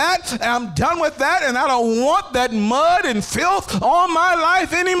done with that. And I'm done with that. And I don't want that mud and filth on my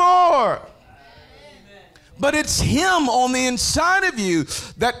life anymore. But it's Him on the inside of you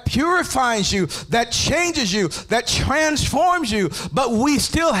that purifies you, that changes you, that transforms you. But we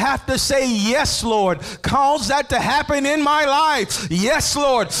still have to say, yes, Lord, cause that to happen in my life. Yes,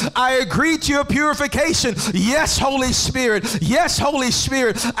 Lord, I agree to your purification. Yes, Holy Spirit. Yes, Holy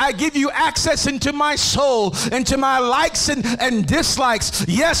Spirit. I give you access into my soul, into my likes and dislikes.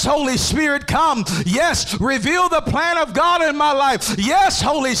 Yes, Holy Spirit, come. Yes, reveal the plan of God in my life. Yes,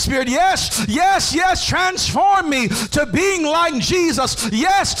 Holy Spirit. Yes, yes, yes, transform me to being like Jesus.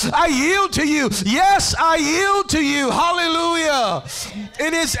 Yes, I yield to you. Yes, I yield to you. Hallelujah.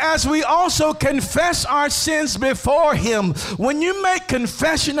 It is as we also confess our sins before Him. When you make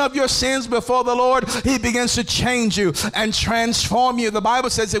confession of your sins before the Lord, He begins to change you and transform you. The Bible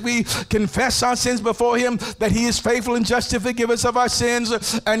says that we confess our sins before Him, that He is faithful and just to forgive us of our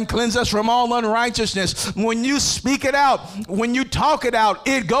sins and cleanse us from all unrighteousness. When you speak it out, when you talk it out,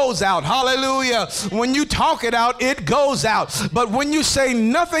 it goes out. Hallelujah. When you talk it out, it goes out. But when you say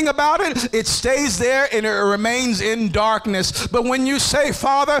nothing about it, it stays there and it remains in darkness. But when you say,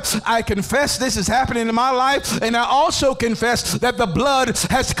 Father, I confess this is happening in my life, and I also confess that the blood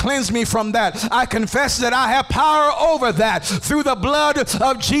has cleansed me from that. I confess that I have power over that through the blood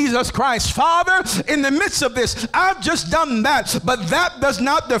of Jesus Christ. Father, in the midst of this, I've just done that, but that does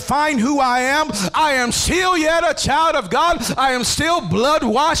not define who I am. I am still yet a child of God. I am still blood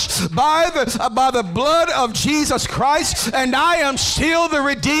washed by the blood of Jesus Christ, and I am still the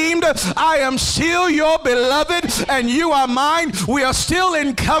redeemed. I am still your beloved, and you are mine. We are still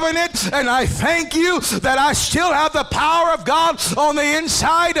in covenant, and I thank you that I still have the power of God on the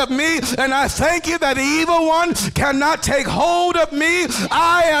inside of me, and I thank you that the evil one cannot take hold of me.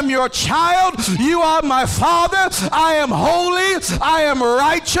 I am your child. You are my Father. I am holy. I am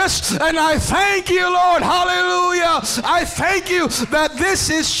righteous, and I thank you, Lord. Hallelujah. I thank you that this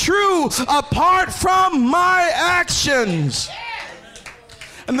is true apart from my actions.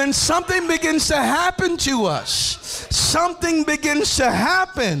 And then something begins to happen to us. Something begins to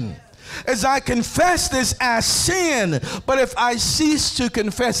happen as I confess this as sin. But if I cease to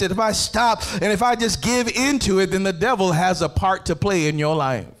confess it, if I stop and if I just give into it, then the devil has a part to play in your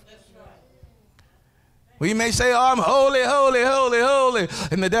life. Well, you may say, oh, I'm holy, holy, holy, holy.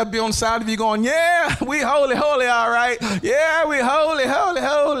 And the devil be on the side of you going, yeah, we holy, holy, all right. Yeah, we holy, holy,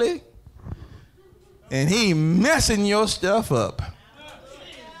 holy. And he messing your stuff up.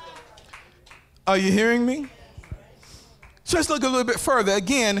 Are you hearing me? So let's look a little bit further.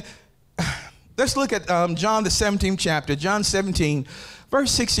 Again, let's look at John the 17th chapter, John 17,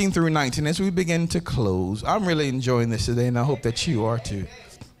 verse 16 through 19, as we begin to close. I'm really enjoying this today, and I hope that you are too.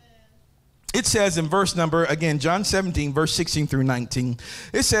 It says in verse number, again, John 17, verse 16 through 19,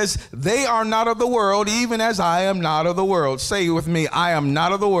 it says, they are not of the world, even as I am not of the world. Say with me, I am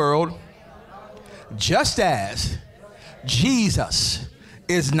not of the world, just as Jesus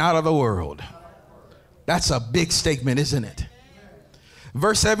is not of the world. That's a big statement, isn't it?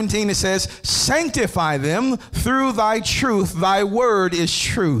 Verse 17, it says, sanctify them through thy truth. Thy word is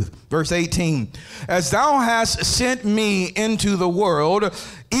truth. Verse 18, as thou hast sent me into the world,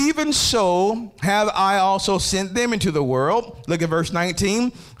 even so have I also sent them into the world. Look at verse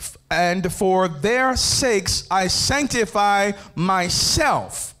 19. And for their sakes I sanctify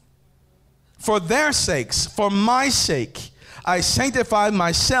myself. For their sakes, for my sake, I sanctify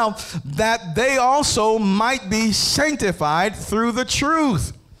myself, that they also might be sanctified through the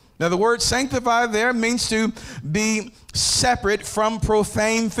truth. Now, the word sanctify there means to be separate from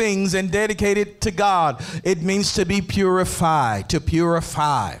profane things and dedicated to God. It means to be purified, to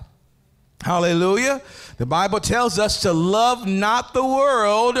purify. Hallelujah. The Bible tells us to love not the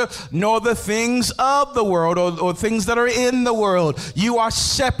world, nor the things of the world, or things that are in the world. You are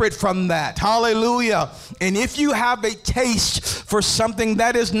separate from that. Hallelujah. And if you have a taste for something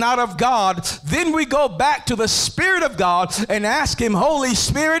that is not of God, then we go back to the Spirit of God and ask Him, Holy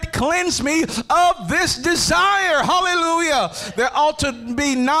Spirit, cleanse me of this desire. Hallelujah. There ought to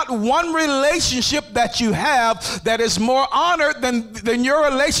be not one relationship that you have that is more honored than your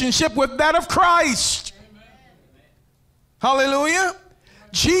relationship with that of Christ. Hallelujah.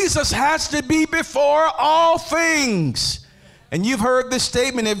 Jesus has to be before all things. And you've heard this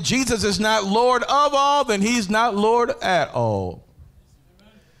statement, if Jesus is not Lord of all, then He's not Lord at all.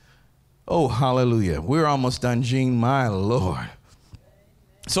 Oh, hallelujah. We're almost done, Gene, my Lord.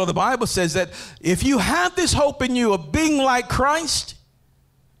 So the Bible says that if you have this hope in you of being like Christ,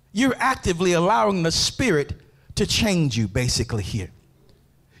 you're actively allowing the Spirit to change you, basically here.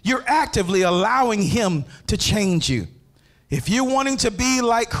 You're actively allowing Him to change you. If you're wanting to be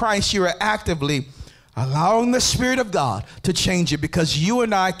like Christ, you are actively allowing the Spirit of God to change you, because you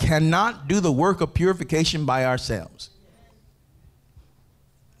and I cannot do the work of purification by ourselves.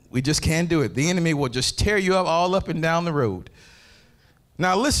 We just can't do it. The enemy will just tear you up all up and down the road.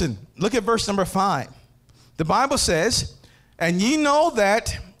 Now listen, look at verse number 5. The Bible says, and ye know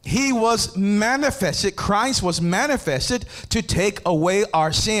that He was manifested, Christ was manifested to take away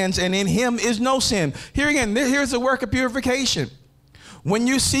our sins, and in Him is no sin. Here again, here's the work of purification. When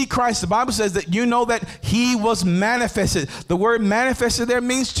you see Christ, the Bible says that you know that He was manifested. The word manifested there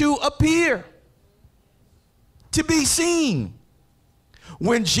means to appear, to be seen.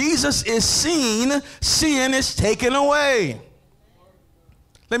 When Jesus is seen, sin is taken away.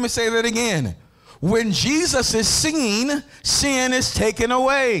 Let me say that again. When Jesus is seen, sin is taken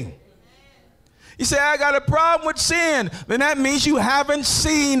away. You say, I got a problem with sin. Then that means you haven't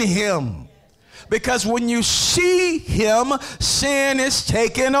seen Him. Because when you see Him, sin is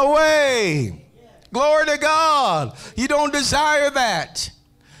taken away. Glory to God. You don't desire that.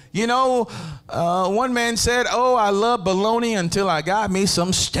 You know, one man said, oh, I love bologna until I got me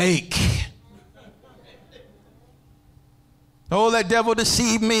some steak. Oh, that devil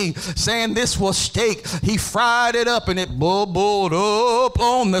deceived me, saying this was steak. He fried it up and it bubbled up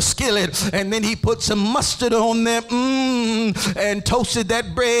on the skillet. And then he put some mustard on them and toasted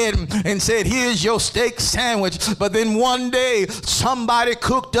that bread and said, here's your steak sandwich. But then one day, somebody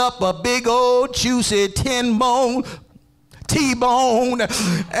cooked up a big old juicy T-bone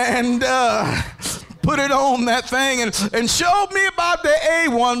and put it on that thing and showed me about the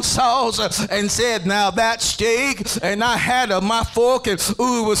A1 sauce and said, now that steak, and I had my fork and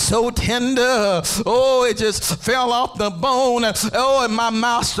ooh, it was so tender. Oh, it just fell off the bone. Oh, and my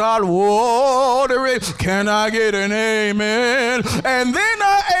mouth started watering. Can I get an amen? And then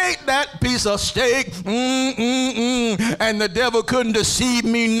I ate that piece of steak. And the devil couldn't deceive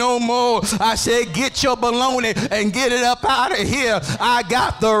me no more. I said, get your bologna and get it up out of here. I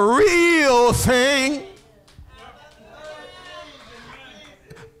got the real thing.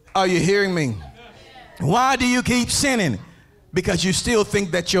 Are you hearing me? Why do you keep sinning? Because you still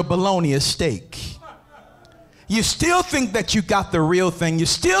think that your bologna is steak. You still think that you got the real thing. You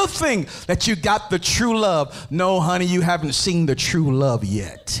still think that you got the true love. No, honey, you haven't seen the true love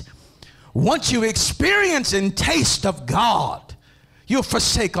yet. Once you experience and taste of God, you'll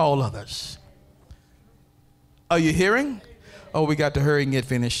forsake all others. Are you hearing? Oh, we got to hurry and get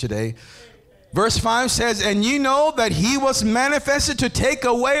finished today. Verse 5 says, and you know that He was manifested to take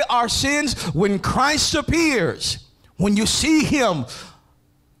away our sins. When Christ appears, when you see Him,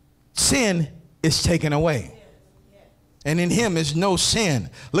 sin is taken away. And in Him is no sin.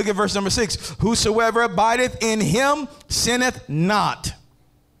 Look at verse number 6. Whosoever abideth in Him sinneth not.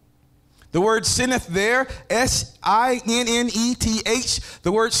 The word sinneth there, S-I-N-N-E-T-H.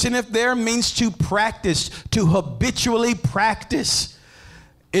 The word sinneth there means to practice, to habitually practice.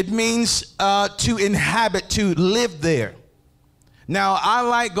 It means to inhabit, to live there. Now, I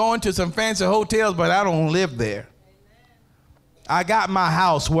like going to some fancy hotels, but I don't live there. I got my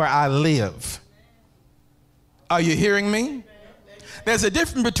house where I live. Are you hearing me? There's a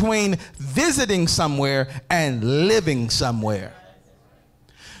difference between visiting somewhere and living somewhere.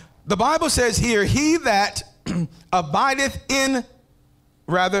 The Bible says here, he that abideth in,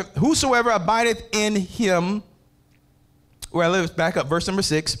 rather, whosoever abideth in Him. Well, let's back up, verse number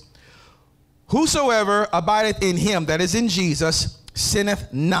 6. Whosoever abideth in Him, that is in Jesus,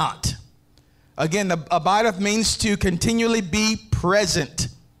 sinneth not. Again, the abideth means to continually be present.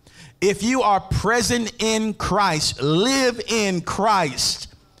 If you are present in Christ, live in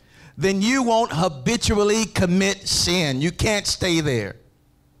Christ, then you won't habitually commit sin. You can't stay there.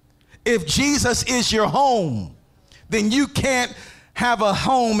 If Jesus is your home, then you can't have a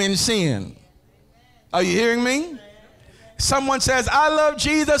home in sin. Are you hearing me? Someone says, I love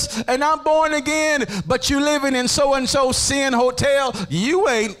Jesus and I'm born again, but you living in so-and-so sin hotel. You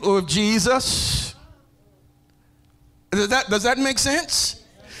ain't with Jesus. Does that make sense?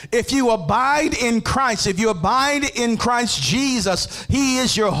 If you abide in Christ, if you abide in Christ Jesus, he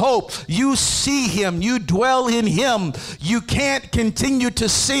is your hope. You see him, you dwell in him. You can't continue to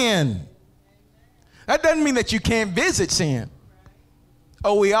sin. That doesn't mean that you can't visit sin.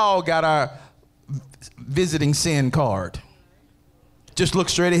 Oh, we all got our visiting sin card. Just look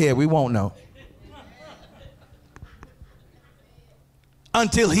straight ahead. We won't know.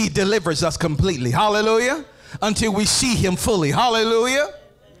 Until he delivers us completely. Hallelujah. Until we see him fully. Hallelujah.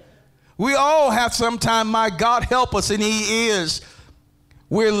 We all have some time, my God help us, and he is.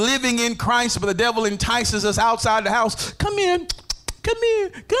 We're living in Christ, but the devil entices us outside the house. Come in. Come here,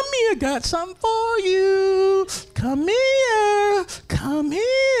 come here, got something for you. Come here, come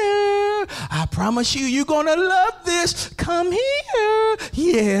here. I promise you, you're gonna love this. Come here.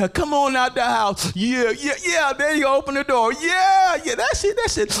 Yeah, come on out the house. Yeah, there you go, open the door. Yeah, that's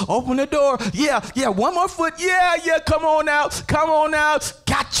it. Open the door. Yeah, one more foot. Yeah, come on out.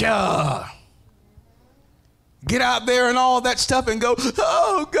 Gotcha. Get out there and all that stuff and go,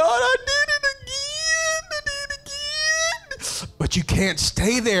 oh God, I did it again. But you can't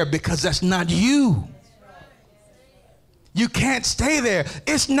stay there because that's not you. You can't stay there.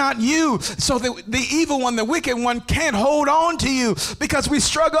 It's not you. So the evil one, the wicked one can't hold on to you because we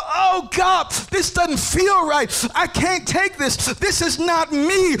struggle. Oh God, this doesn't feel right. I can't take this. This is not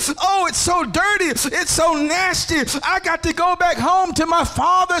me. Oh, it's so dirty. It's so nasty. I got to go back home to my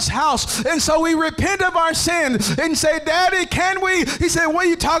Father's house. And so we repent of our sin and say, Daddy, can we? He said, what are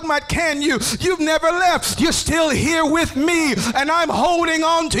you talking about? Can you? You've never left. You're still here with me and I'm holding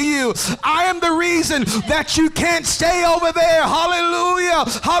on to you. I am the reason that you can't stay over there. Hallelujah.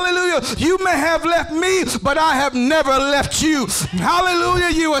 Hallelujah. You may have left me, but I have never left you. Hallelujah.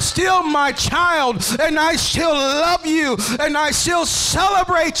 You are still my child, and I still love you, and I still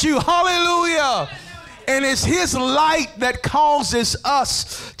celebrate you. Hallelujah. And it's his light that causes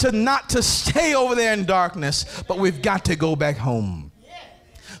us to not to stay over there in darkness, but we've got to go back home.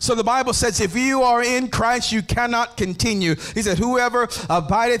 So the Bible says, if you are in Christ, you cannot continue. He said, whoever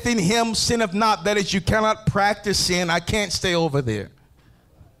abideth in him sinneth not. That is, you cannot practice sin. I can't stay over there.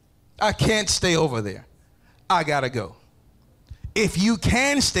 I can't stay over there. I got to go. If you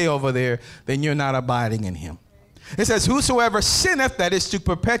can stay over there, then you're not abiding in him. It says, whosoever sinneth, that is to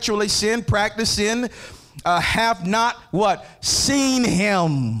perpetually sin, practice sin, have not what? Seen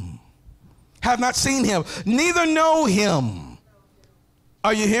him. Have not seen him. Neither know him.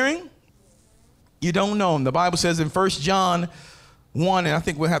 Are you hearing? You don't know him. The Bible says in 1 John 1, and I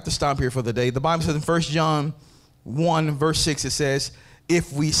think we'll have to stop here for the day. The Bible says in 1 John 1, verse 6, it says,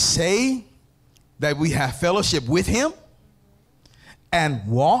 if we say that we have fellowship with him and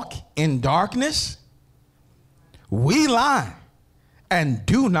walk in darkness, we lie and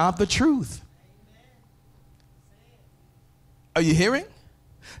do not the truth. Are you hearing?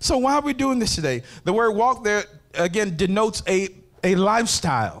 So why are we doing this today? The word walk there, again, denotes a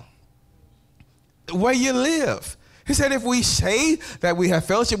lifestyle, where you live. He said, if we say that we have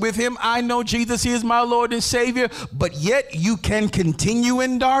fellowship with him, I know Jesus, he is my Lord and Savior, but yet you can continue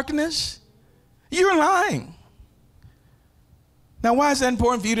in darkness, you're lying. Now, why is that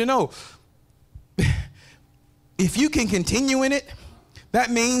important for you to know? If you can continue in it,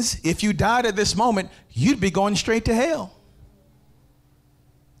 that means if you died at this moment, you'd be going straight to hell.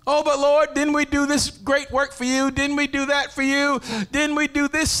 Oh, but Lord, didn't we do this great work for you? Didn't we do that for you? Didn't we do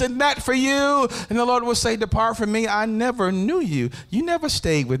this and that for you? And the Lord will say, depart from me. I never knew you. You never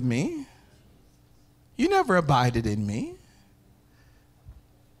stayed with me. You never abided in me.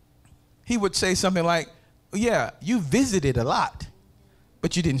 He would say something like, yeah, you visited a lot,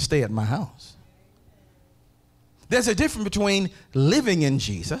 but you didn't stay at my house. There's a difference between living in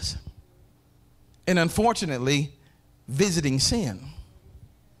Jesus and, unfortunately, visiting sin,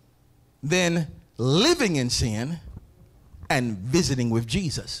 than living in sin and visiting with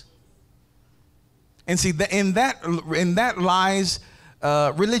Jesus. And see, in that lies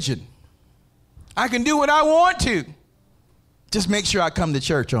religion. I can do what I want to. Just make sure I come to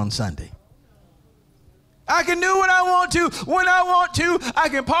church on Sunday. I can do what I want to, when I want to. I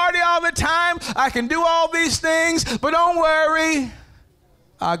can party all the time. I can do all these things, but don't worry.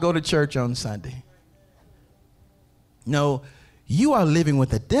 I'll go to church on Sunday. No, you are living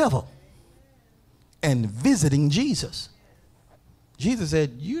with the devil and visiting Jesus. Jesus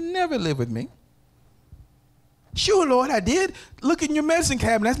said, you never live with me. Sure, Lord, I did. Look in your medicine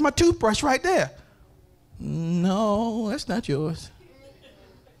cabinet. That's my toothbrush right there. No, that's not yours.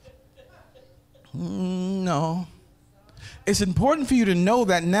 No. It's important for you to know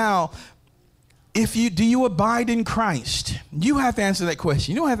that now. Do you abide in Christ? You have to answer that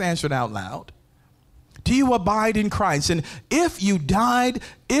question. You don't have to answer it out loud. Do you abide in Christ? And if you died,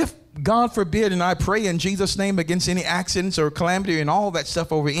 if God forbid, and I pray in Jesus' name against any accidents or calamity and all that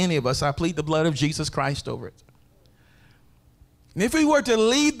stuff over any of us, I plead the blood of Jesus Christ over it. And if we were to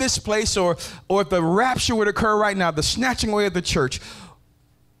leave this place, or if the rapture would occur right now, the snatching away of the church,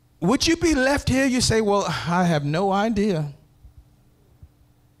 would you be left here? You say, well, I have no idea.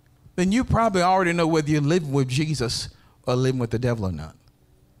 Then you probably already know whether you're living with Jesus or living with the devil or not.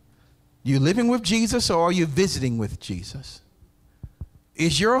 You living with Jesus, or are you visiting with Jesus?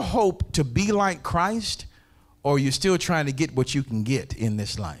 Is your hope to be like Christ, or are you still trying to get what you can get in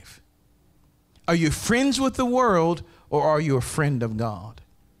this life? Are you friends with the world, or are you a friend of God?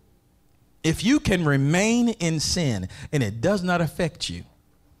 If you can remain in sin and it does not affect you,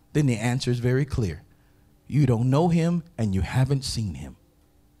 then the answer is very clear. You don't know him and you haven't seen him.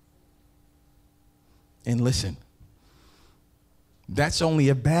 And listen, that's only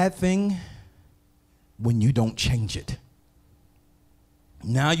a bad thing when you don't change it.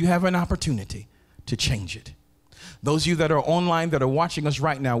 Now you have an opportunity to change it. Those of you that are online, that are watching us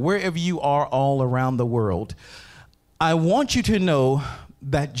right now, wherever you are all around the world, I want you to know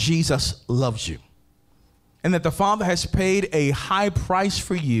that Jesus loves you and that the Father has paid a high price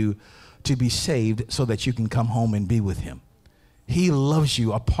for you to be saved so that you can come home and be with him. He loves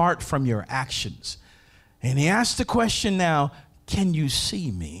you apart from your actions. And he asks the question now, can you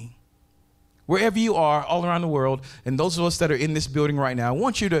see me? Wherever you are all around the world, and those of us that are in this building right now, I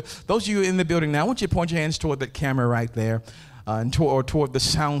want you to, those of you in the building now, I want you to point your hands toward that camera right there, and toward the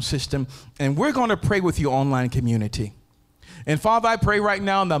sound system. And we're going to pray with you, online community. And Father, I pray right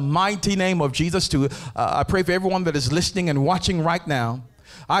now in the mighty name of Jesus I pray for everyone that is listening and watching right now.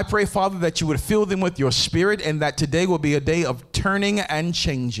 I pray, Father, that you would fill them with your spirit, and that today will be a day of turning and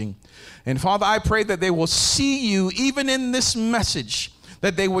changing. And Father, I pray that they will see you even in this message,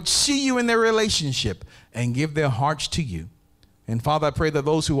 that they would see you in their relationship and give their hearts to you. And Father, I pray that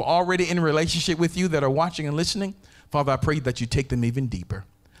those who are already in relationship with you that are watching and listening, Father, I pray that you take them even deeper.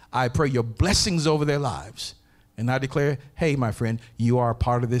 I pray your blessings over their lives. And I declare, hey, my friend, you are a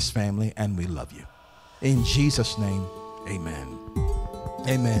part of this family and we love you. In Jesus' name, amen.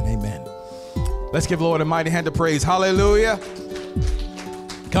 Amen, amen. Let's give the Lord a mighty hand of praise. Hallelujah.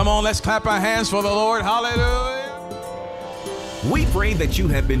 Come on, let's clap our hands for the Lord. Hallelujah. We pray that you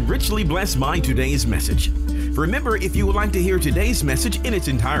have been richly blessed by today's message. Remember, if you would like to hear today's message in its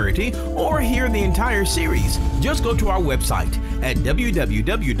entirety or hear the entire series, just go to our website at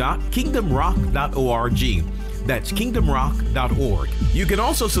www.kingdomrock.org. That's kingdomrock.org. You can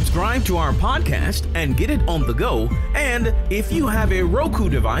also subscribe to our podcast and get it on the go. And if you have a Roku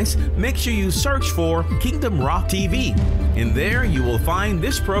device, make sure you search for Kingdom Rock TV. And there you will find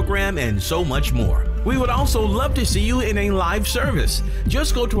this program and so much more. We would also love to see you in a live service.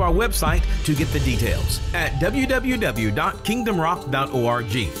 Just go to our website to get the details at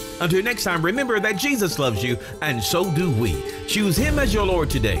www.kingdomrock.org. Until next time, remember that Jesus loves you, and so do we. Choose him as your Lord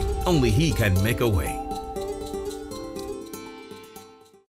today. Only he can make a way.